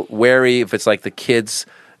you're a little wary if it's like the kids,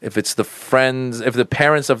 if it's the friends, if the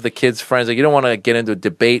parents of the kids' friends, like you don't want to get into a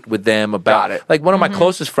debate with them about it. Like one of my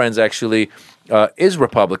closest friends actually is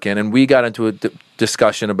Republican, and we got into a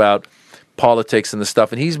discussion about politics and the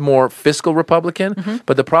stuff, and he's more fiscal Republican.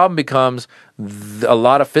 But the problem becomes a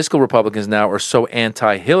lot of fiscal Republicans now are so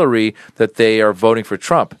anti-Hillary that they are voting for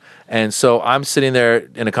Trump. And so I'm sitting there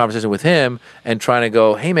in a conversation with him and trying to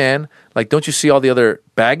go, hey man, like, don't you see all the other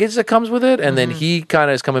baggage that comes with it? And then he kind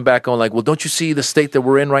of is coming back going like, well, don't you see the state that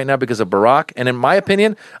we're in right now because of Barack? And in my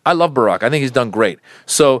opinion, I love Barack. I think he's done great.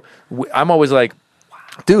 So I'm always like,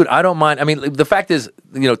 dude, I don't mind. I mean, the fact is,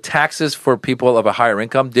 taxes for people of a higher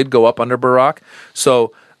income did go up under Barack.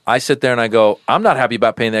 So I sit there and I go, I'm not happy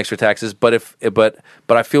about paying the extra taxes, but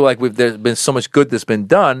I feel like there's been so much good that's been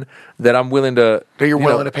done that I'm willing to. That you're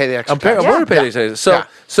willing to pay the extra taxes. I'm willing to pay the extra taxes.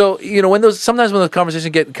 So sometimes when those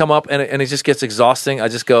conversations come up and it just gets exhausting, I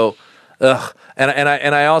just go, ugh. And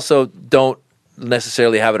I also don't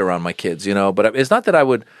necessarily have it around my kids, But it's not that I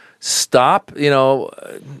would stop,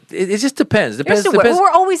 it just depends. Depends.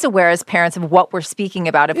 We're always aware as parents of what we're speaking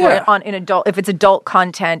about. If we're if it's adult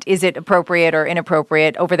content, is it appropriate or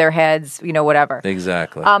inappropriate, over their heads, whatever.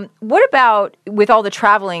 Exactly. What about with all the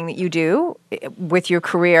traveling that you do with your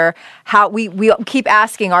career? How we keep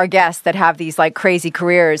asking our guests that have these like crazy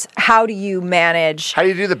careers, how do you manage? How do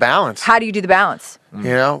you do the balance? How do you do the balance? How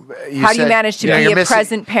do you manage to be a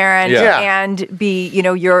present parent and be,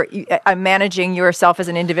 you're managing yourself as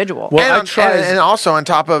an indivial? Well, and also on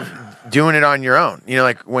top of doing it on your own,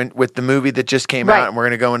 like with the movie that just came out, and we're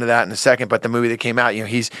going to go into that in a second. But the movie that came out,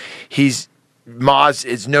 he's Moz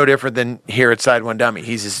is no different than here at Side One Dummy.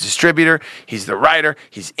 He's his distributor. He's the writer.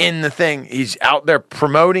 He's in the thing. He's out there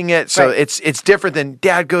promoting it. So it's different than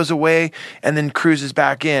Dad goes away and then cruises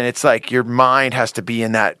back in. It's like your mind has to be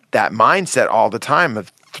in that mindset all the time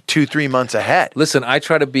of 2-3 months ahead. Listen, I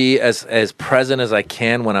try to be as present as I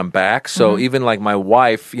can when I'm back. So even like my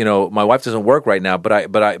wife, my wife doesn't work right now, but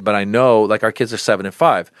I know, like, our kids are 7 and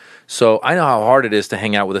 5. So I know how hard it is to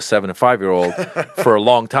hang out with a 7 and 5-year-old for a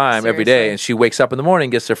long time every day. And she wakes up in the morning,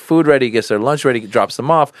 gets their food ready, gets their lunch ready, drops them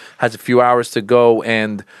off, has a few hours to go.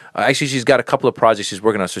 And actually, she's got a couple of projects she's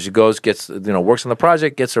working on. So she goes, gets, works on the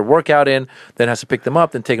project, gets her workout in, then has to pick them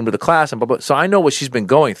up, then take them to the class, and blah, blah. So I know what she's been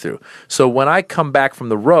going through. So when I come back from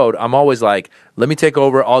the road, I'm always like, let me take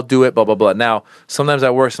over, I'll do it, blah, blah, blah. Now, sometimes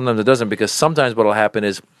that works, sometimes it doesn't, because sometimes what will happen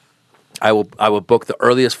is I will book the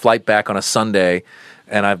earliest flight back on a Sunday,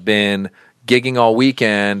 and I've been gigging all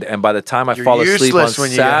weekend, and by the time I fall asleep on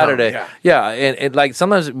Saturday, and like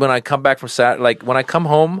sometimes when I come back from Saturday, like when I come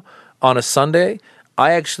home on a Sunday,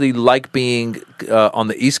 I actually like being on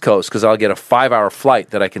the East Coast because I'll get a 5-hour flight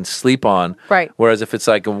that I can sleep on. Right. Whereas if it's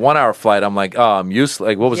like a 1-hour flight, I'm like, oh, I'm useless.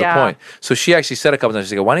 Like, what was the point? So she actually said a couple times,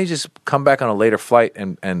 she said, why don't you just come back on a later flight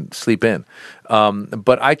and sleep in?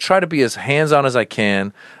 But I try to be as hands-on as I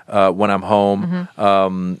can when I'm home.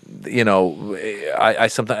 I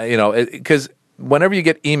sometimes, because whenever you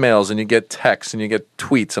get emails and you get texts and you get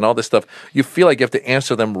tweets and all this stuff, you feel like you have to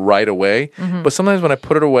answer them right away. But sometimes when I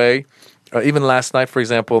put it away, even last night, for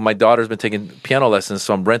example, my daughter's been taking piano lessons,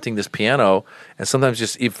 so I'm renting this piano, and sometimes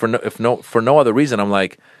just for no other reason, I'm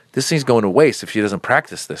like, this thing's going to waste if she doesn't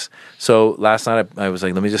practice this. So last night I was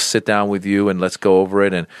like, let me just sit down with you and let's go over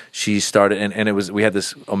it. And she started, and we had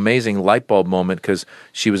this amazing light bulb moment because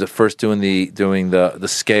she was at first doing the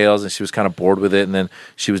scales, and she was kind of bored with it, and then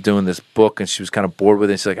she was doing this book, and she was kind of bored with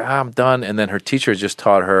it. And she's like, I'm done. And then her teacher just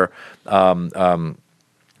taught her.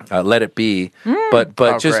 Let It Be,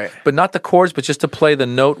 but not the chords, but just to play the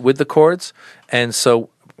note with the chords. And so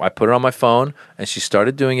I put her on my phone, and she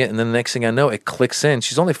started doing it. And then the next thing I know, it clicks in.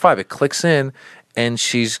 She's only 5. It clicks in, and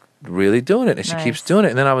she's really doing it, and she keeps doing it.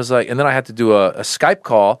 And then I was like, and then I had to do a Skype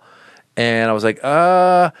call, and I was like,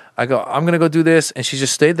 I'm gonna go do this, and she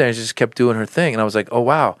just stayed there and she just kept doing her thing. And I was like, oh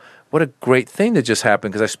wow, what a great thing that just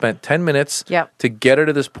happened, because I spent 10 minutes to get her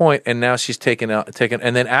to this point, and now she's taken.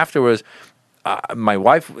 And then afterwards, my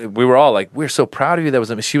wife, we were all like, we're so proud of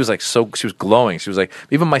you. She was like, she was glowing. She was like,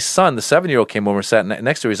 even my son, the 7-year-old, came over and sat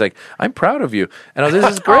next to her. He's like, I'm proud of you. And I was like,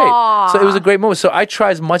 this is great. So it was a great moment. So I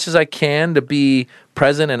try as much as I can to be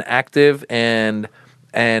present and active. And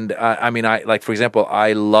I mean, like, for example,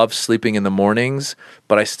 I love sleeping in the mornings,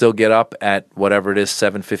 but I still get up at whatever it is,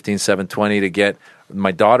 7:15, 7:20 to get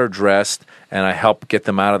my daughter dressed, and I help get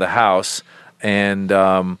them out of the house. And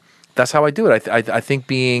that's how I do it. I think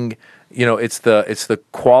being... it's the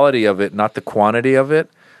quality of it, not the quantity of it.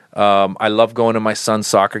 I love going to my son's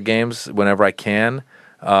soccer games whenever I can.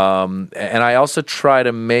 And I also try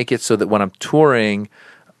to make it so that when I'm touring,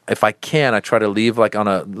 if I can, I try to leave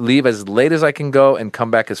as late as I can go and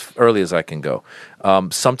come back as early as I can go.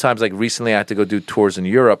 Sometimes, like recently, I had to go do tours in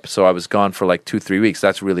Europe, so I was gone for like 2-3 weeks.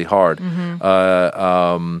 That's really hard. But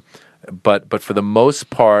for the most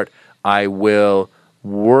part, I will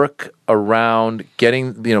work around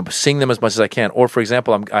getting, seeing them as much as I can. Or, for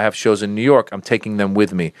example, I have shows in New York. I'm taking them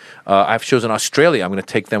with me. I have shows in Australia. I'm going to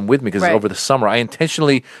take them with me because it's over the summer. I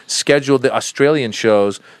intentionally scheduled the Australian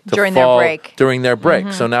shows to during fall their break. During their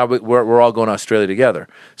break. So now we're all going to Australia together.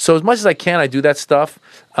 So as much as I can, I do that stuff.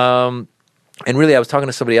 And really, I was talking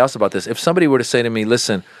to somebody else about this. If somebody were to say to me,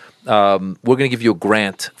 listen, we're going to give you a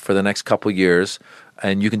grant for the next couple of years,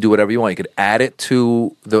 and you can do whatever you want. You could add it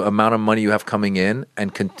to the amount of money you have coming in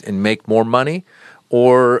and make more money,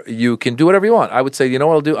 or you can do whatever you want. I would say, you know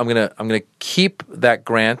what I'll do? I'm gonna keep that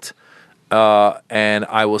grant, and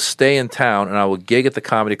I will stay in town, and I will gig at the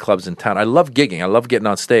comedy clubs in town. I love gigging. I love getting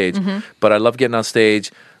on stage, but I love getting on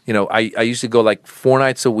stage. I used to go like 4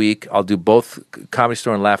 nights a week. I'll do both Comedy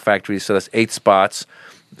Store and Laugh Factory, so that's 8 spots.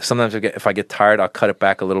 Sometimes if I get tired, I'll cut it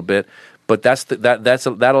back a little bit. But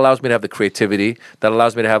that allows me to have the creativity. That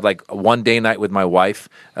allows me to have like a one-day night with my wife,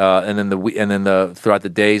 and then throughout the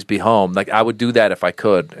days be home. Like I would do that if I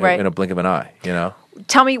could in a blink of an eye.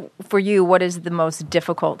 Tell me, for you, what is the most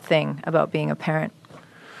difficult thing about being a parent?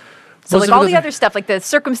 So like all the other stuff, like the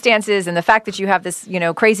circumstances and the fact that you have this,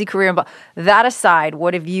 crazy career, that aside,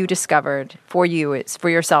 what have you discovered for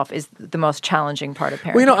yourself is the most challenging part of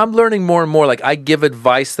parenting? Well, I'm learning more and more. Like I give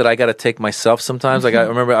advice that I got to take myself sometimes. Like I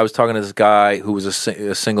remember I was talking to this guy who was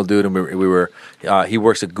a single dude, and we were he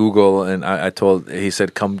works at Google, and he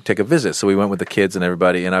said, come take a visit. So we went with the kids and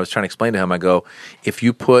everybody, and I was trying to explain to him, I go, if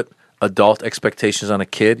you put adult expectations on a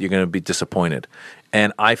kid, you're going to be disappointed.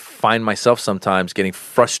 And I find myself sometimes getting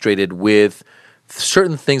frustrated with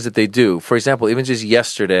certain things that they do. For example, even just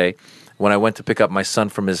yesterday, when I went to pick up my son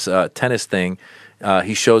from his tennis thing,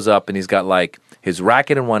 he shows up and he's got like his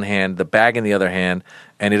racket in one hand, the bag in the other hand,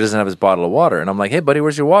 and he doesn't have his bottle of water. And I'm like, hey, buddy,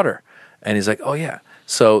 where's your water? And he's like, oh, yeah.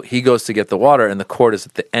 So he goes to get the water, and the court is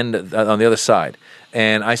at the end, on the other side.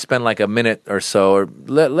 And I spend like a minute or so, or a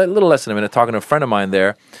little less than a minute, talking to a friend of mine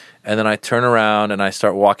there. And then I turn around and I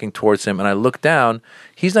start walking towards him, and I look down.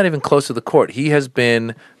 He's not even close to the court. He has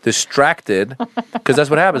been distracted because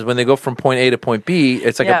that's what happens when they go from point A to point B.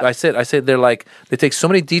 It's like I said they take so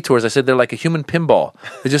many detours. I said they're like a human pinball.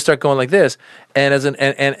 They just start going like this, and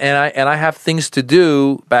I have things to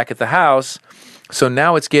do back at the house. So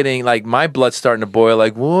now it's getting like my blood's starting to boil.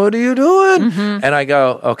 Like, what are you doing? And I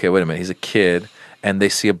go, okay, wait a minute. He's a kid. And they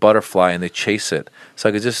see a butterfly and they chase it. So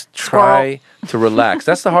I could just try to relax.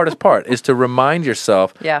 That's the hardest part, is to remind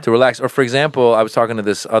yourself to relax. Or for example, I was talking to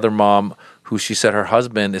this other mom who she said her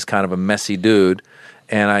husband is kind of a messy dude.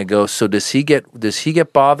 And I go, so does he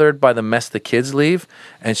get bothered by the mess the kids leave?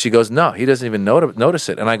 And she goes, no, he doesn't even notice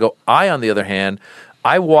it. And I go, on the other hand,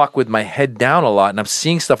 I walk with my head down a lot, and I'm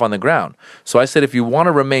seeing stuff on the ground. So I said, if you want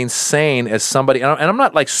to remain sane as somebody, and I'm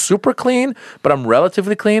not like super clean, but I'm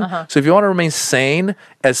relatively clean. So if you want to remain sane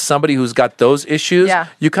as somebody who's got those issues,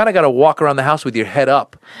 you kind of got to walk around the house with your head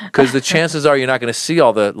up, because the chances are you're not going to see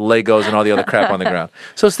all the Legos and all the other crap on the ground.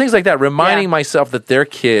 So it's things like that, reminding myself that they're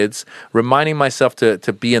kids, reminding myself to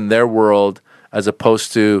be in their world as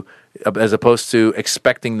opposed to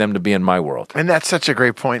expecting them to be in my world. And that's such a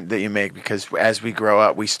great point that you make, because as we grow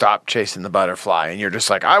up, we stop chasing the butterfly, and you're just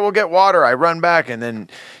like, I will get water, I run back, and then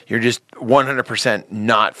you're just 100%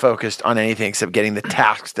 not focused on anything except getting the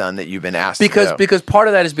tasks done that you've been asked to do. Because part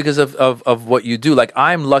of that is because of what you do. Like,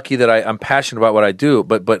 I'm lucky that I'm passionate about what I do,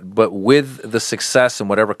 but with the success and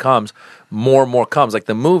whatever comes, more and more comes. Like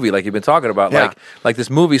the movie, like you've been talking about, like this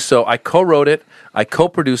movie. So I co-wrote it, I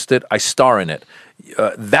co-produced it, I star in it.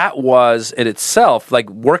 That was in itself, like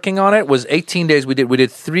working on it was 18 days. We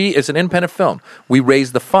did 3, it's an independent film. We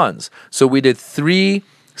raised the funds. So we did 3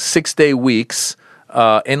 6-day weeks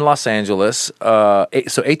in Los Angeles, so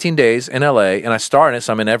 18 days in LA, and I star in it,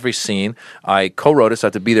 so I'm in every scene. I co-wrote it, so I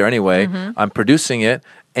have to be there anyway. I'm producing it,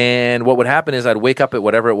 and what would happen is I'd wake up at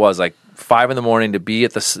whatever it was, like 5 a.m. to be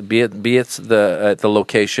at the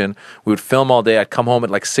location. We would film all day. I'd come home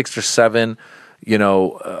at like 6 or 7.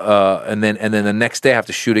 And then the next day I have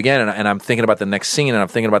to shoot again, and I'm thinking about the next scene, and I'm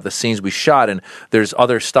thinking about the scenes we shot, and there's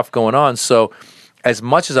other stuff going on. So as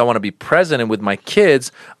much as I want to be present and with my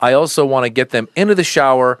kids, I also want to get them into the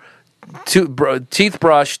shower, teeth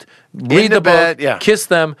brushed, read the book, kiss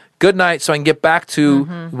them, good night, so I can get back to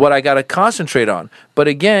what I got to concentrate on. But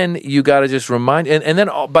again, you got to just remind, and then,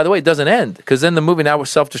 by the way, it doesn't end, because then the movie now we're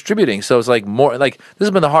self-distributing, so it's like more, like this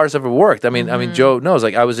has been the hardest I've ever worked. I mean, Joe knows,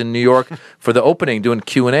 like I was in New York for the opening doing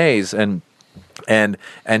Q&As and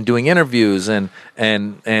doing interviews and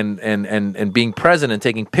being present and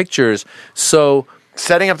taking pictures. So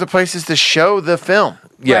setting up the places to show the film.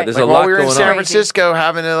 Yeah, there's a lot going on. While we were in San Francisco,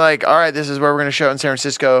 having to like, all right, this is where we're going to show it in San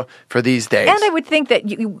Francisco for these days. And I would think that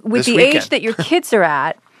with the age that your kids are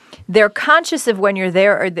at, they're conscious of when you're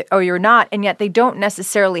there or you're not, and yet they don't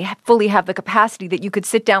necessarily fully have the capacity that you could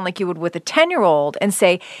sit down like you would with a 10-year-old and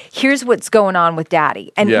say, here's what's going on with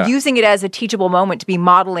daddy. And using it as a teachable moment to be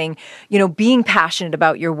modeling, being passionate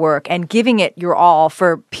about your work and giving it your all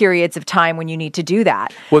for periods of time when you need to do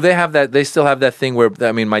that. Well, they still have that thing where,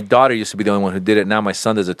 my daughter used to be the only one who did it. Now my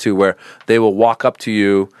son does it too, where they will walk up to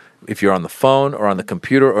you if you're on the phone or on the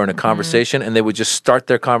computer or in a conversation, and they would just start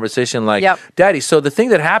their conversation like, Daddy, so the thing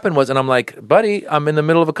that happened was, and I'm like, buddy, I'm in the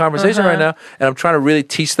middle of a conversation right now, and I'm trying to really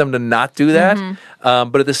teach them to not do that.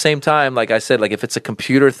 But at the same time, like I said, like if it's a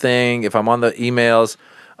computer thing, if I'm on the emails,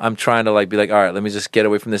 I'm trying to be like, all right, let me just get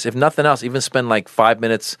away from this. If nothing else, even spend like 5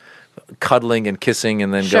 minutes cuddling and kissing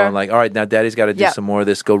and then going like, all right, now daddy's got to do some more of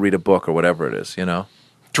this, go read a book or whatever it is,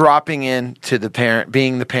 Dropping in to the parent,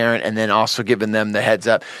 being the parent, and then also giving them the heads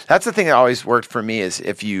up. That's the thing that always worked for me is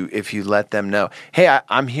if you let them know, hey,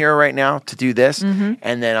 I'm here right now to do this, and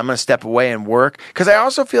then I'm going to step away and work. Because I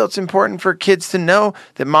also feel it's important for kids to know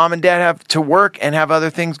that mom and dad have to work and have other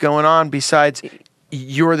things going on besides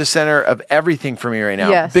you're the center of everything for me right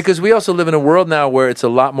now. Yes. Because we also live in a world now where it's a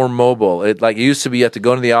lot more mobile. It used to be you have to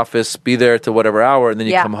go into the office, be there to whatever hour, and then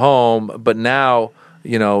you come home. But now,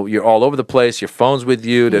 you're all over the place. Your phone's with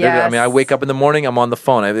you. I mean, I wake up in the morning, I'm on the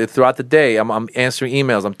phone. Throughout the day, I'm answering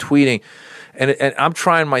emails, I'm tweeting. And I'm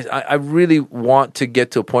trying I really want to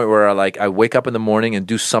get to a point where I wake up in the morning and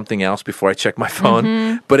do something else before I check my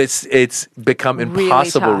phone. But it's become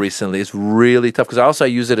impossible really recently. It's really tough because I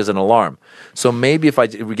use it as an alarm. So maybe if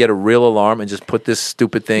we get a real alarm and just put this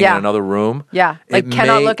stupid thing in another room. Yeah,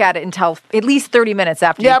 cannot look at it until at least 30 minutes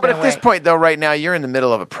after. Yeah, but at this point though, right now you're in the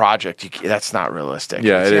middle of a project. That's not realistic.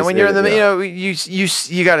 Yeah, it is. When you're in the,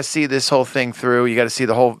 you got to see this whole thing through. You got to see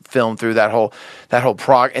the whole film through that whole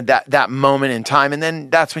and that moment in time, and then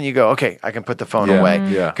that's when you go, okay, I can put the phone away.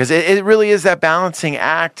 Because it really is that balancing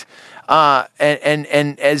act.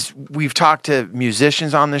 And as we've talked to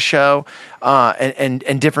musicians on the show,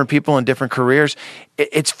 and different people in different careers,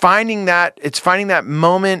 it's finding that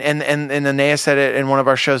moment, and Anea said it in one of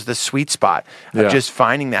our shows, the sweet spot of just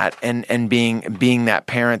finding that and being that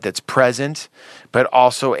parent that's present, but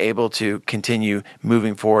also able to continue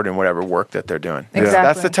moving forward in whatever work that they're doing. Exactly.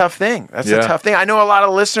 That's the tough thing. That's the tough thing. I know a lot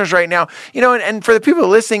of listeners right now, and for the people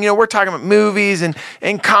listening, we're talking about movies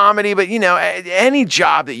and comedy, but any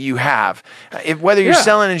job that you have, whether you're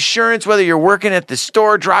selling insurance, whether you're working at the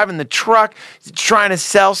store, driving the truck, trying to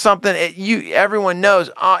sell something, everyone knows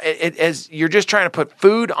as you're just trying to put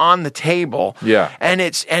food on the table. Yeah. And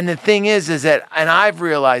the thing is that, and I've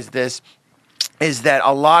realized this, is that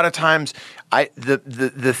a lot of times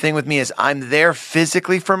the thing with me is I'm there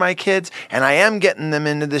physically for my kids, and I am getting them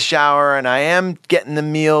into the shower, and I am getting the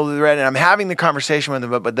meal ready, and I'm having the conversation with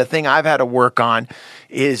them. But the thing I've had to work on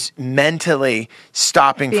is mentally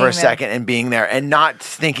stopping for a second and being there, and not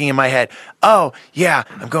thinking in my head, oh yeah,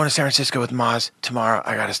 I'm going to San Francisco with Maz tomorrow.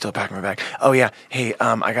 I got to still pack my bag. Oh yeah, hey,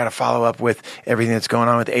 I got to follow up with everything that's going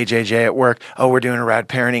on with AJJ at work. Oh, we're doing a rad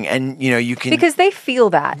parenting, and you can, because they feel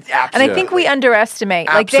that. Absolutely. And I think we underestimate.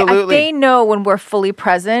 Absolutely. They know when we're fully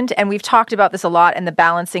present, and we've talked about this a lot in the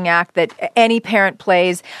balancing act that any parent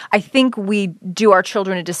plays. I think we do our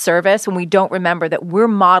children a disservice when we don't remember that we're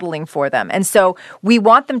modeling for them. And so we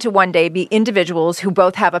want them to one day be individuals who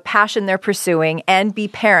both have a passion they're pursuing and be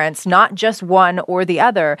parents, not just one or the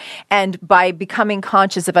other. And by becoming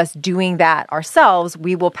conscious of us doing that ourselves,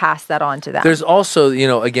 we will pass that on to them. There's also,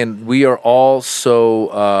 again, we are all so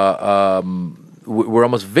we're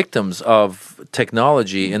almost victims of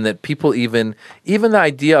technology, and that people even the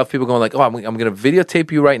idea of people going like, oh, I'm going to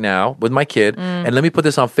videotape you right now with my kid, and let me put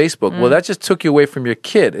this on Facebook. Well, that just took you away from your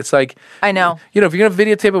kid. It's like, I know, if you're going to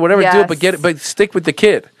videotape it, whatever, do it, but stick with the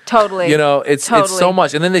kid. Totally. It's so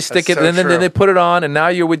much. And then they stick it, and then they put it on, and now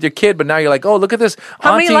you're with your kid, but now you're like, oh, look at this.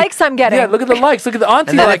 How many likes I'm getting? Yeah, look at the likes. Look at the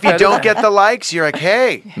auntie. And then if you don't get the likes, you're like,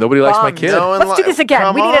 hey. Nobody likes my kid. Let's do this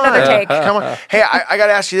again. We need another take. Come on. Hey, I got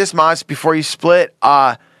to ask you this, Maz, before you split.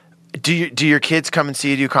 Do your kids come and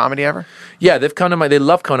see you do comedy ever? Yeah, they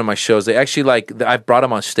love coming to my shows. They actually I've brought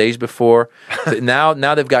them on stage before. now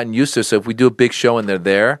they've gotten used to it. So if we do a big show and they're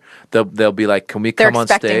there, they'll be like, "Can we come on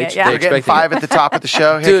stage?" Yeah. They're getting 5 at the top of the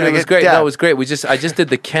show. Hey, dude, it was great. No, it was great. I just did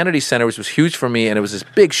the Kennedy Center, which was huge for me, and it was this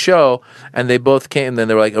big show. And they both came. And then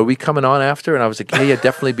they were like, "Are we coming on after?" And I was like, "Hey, yeah,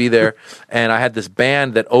 definitely be there." And I had this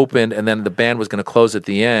band that opened, and then the band was going to close at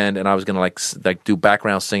the end, and I was going to like do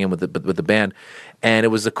background singing with the band. And it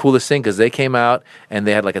was the coolest thing because they came out and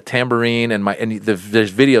they had like a tambourine, and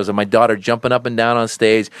there's videos of my daughter jumping up and down on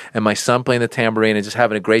stage and my son playing the tambourine and just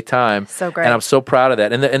having a great time. So great. And I'm so proud of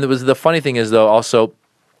that. And it was the funny thing is though also,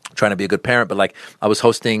 trying to be a good parent, but like I was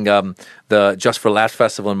hosting the Just for Laughs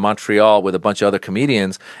Festival in Montreal with a bunch of other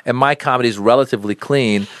comedians, and my comedy is relatively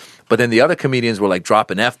clean. But then the other comedians were like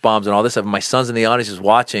dropping F-bombs and all this stuff. My son's in the audience just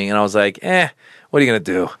watching, and I was like, what are you gonna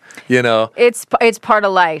do? You know, it's part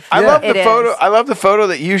of life. I love the photo. I love the photo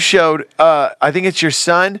that you showed. I think it's your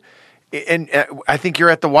son. And I think you're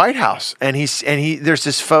at the White House, and there's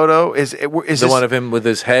this photo. Is the this one of him with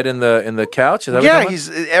his head in the couch? Is that yeah, he's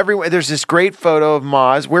everywhere. There's this great photo of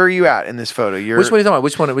Moz. Where are you at in this photo? Which one are you talking about?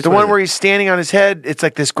 Which one? The one where he's standing on his head. It's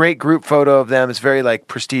like this great group photo of them. It's very like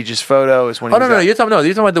prestigious photo. Is when no, you're talking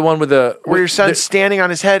about the one with where your son's standing on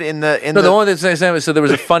his head in the the one that's so there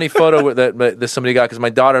was a funny photo that somebody got because my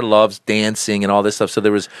daughter loves dancing and all this stuff. So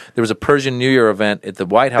there was a Persian New Year event at the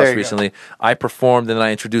White House recently. Go. I performed and then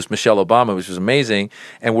I introduced Michelle Obama, which was amazing.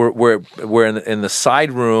 And we're in the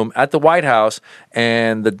side room at the White House,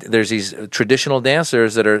 and there's these traditional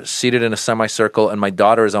dancers that are seated in a semicircle, and my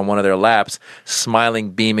daughter is on one of their laps, smiling,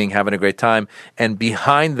 beaming, having a great time. And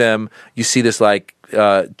behind them, you see this like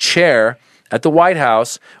chair at the White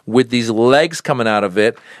House with these legs coming out of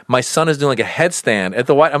it. My son is doing like a headstand at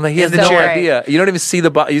the White. I'm like, he has no idea. You don't even see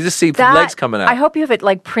the you just see legs coming out. I hope you have it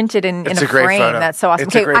like printed in a frame. Photo. That's so awesome.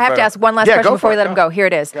 Okay, I have to ask one last question before we let him go. Here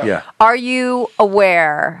it is. Yeah. Are you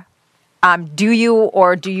aware? Do you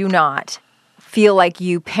or do you not feel like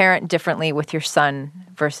you parent differently with your son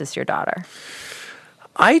versus your daughter?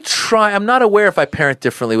 I'm not aware if I parent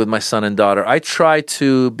differently with my son and daughter. I try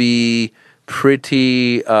to be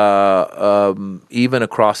pretty even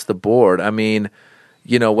across the board. I mean,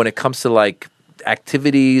 you know, when it comes to like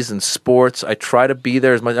activities and sports, I try to be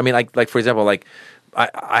there as much. I mean, like for example, like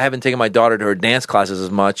I haven't taken my daughter to her dance classes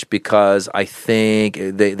as much because I think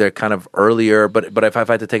they're kind of earlier. But if I've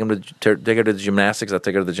had to take her to the gymnastics, I'll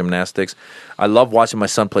take her to the gymnastics. I love watching my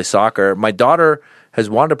son play soccer. My daughter has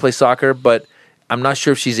wanted to play soccer, but I'm not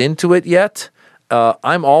sure if she's into it yet.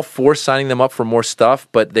 I'm all for signing them up for more stuff,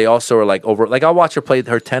 but they also are like over. Like I'll watch her play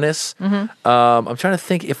her tennis. Mm-hmm. I'm trying to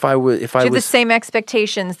think if I was the same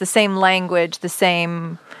expectations, the same language, the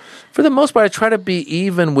same. For the most part, I try to be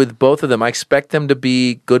even with both of them. I expect them to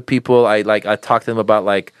be good people. I talk to them about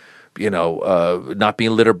like, you know, not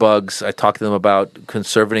being litter bugs. I talk to them about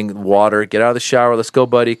conserving water. Get out of the shower. Let's go,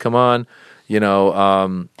 buddy. Come on. You know,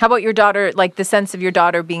 how about your daughter, like the sense of your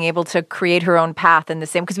daughter being able to create her own path in the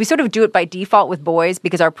same, because we sort of do it by default with boys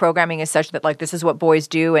because our programming is such that like this is what boys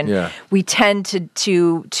do. And we tend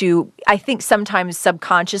to, I think sometimes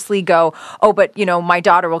subconsciously go, oh, but you know, my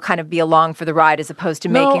daughter will kind of be along for the ride as opposed to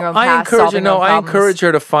making her own path, solving her own problems. I encourage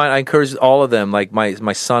her to I encourage all of them, like my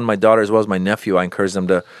son, my daughter, as well as my nephew. I encourage them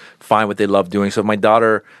to find what they love doing. So my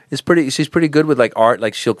daughter she's pretty good with like art.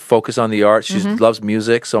 Like she'll focus on the art. She loves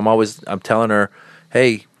music. So I'm telling her,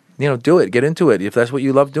 hey, you know, do it, get into it. If that's what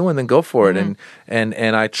you love doing, then go for it.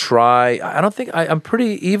 And I try. I don't think I'm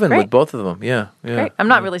pretty even with both of them. Yeah. Great. I'm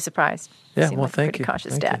not really surprised. Yeah, well, like thank you.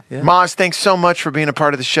 Cautious dad. Yeah. Moz, thanks so much for being a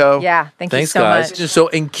part of the show. Yeah, thanks so guys. much. So,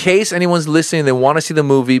 in case anyone's listening, they want to see the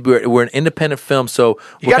movie. We're an independent film, so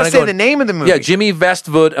you got to say the name of the movie. Yeah, Jimmy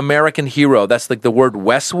Westwood, American Hero. That's like the word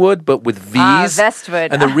Westwood, but with V's.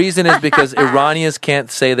 Westwood. And the reason is because Iranians can't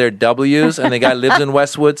say their W's, and the guy lives in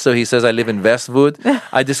Westwood, so he says, "I live in Westwood."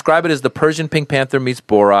 I describe it as the Persian Pink Panther meets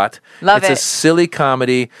Borat. Love it. It's a silly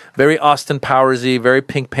comedy, very Austin Powers-y, very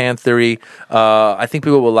Pink Panther-y. I think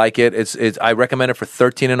people will like it. I recommend it for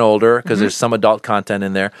 13 and older because there's some adult content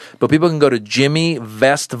in there. But people can go to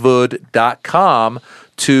jimmywestwood.com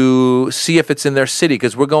to see if it's in their city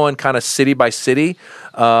because we're going kind of city by city.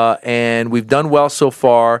 And we've done well so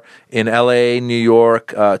far in LA, New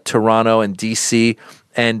York, Toronto, and DC.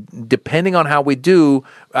 And depending on how we do,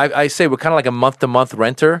 I say we're kind of like a month-to-month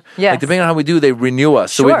renter. Yes. Like depending on how we do, they renew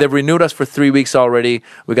us. So they've renewed us for 3 weeks already.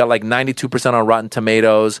 We got like 92% on Rotten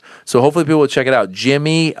Tomatoes. So hopefully people will check it out.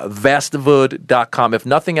 JimmyWestwood.com. If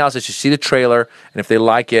nothing else, they should see the trailer. And if they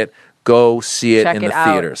like it, go see it in the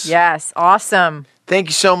theaters. Yes, awesome. Thank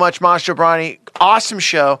you so much, Masha Brani. Awesome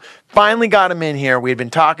show. Finally got him in here. We had been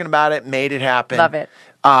talking about it, made it happen. Love it.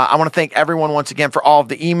 I want to thank everyone once again for all of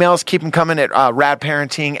the emails. Keep them coming at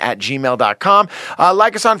radparenting@gmail.com.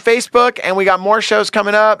 Like us on Facebook, and we got more shows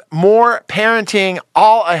coming up. More parenting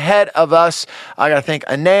all ahead of us. I got to thank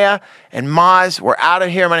Anea and Moz. We're out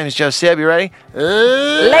of here. My name is Joe Sib. You ready?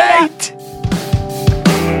 Late.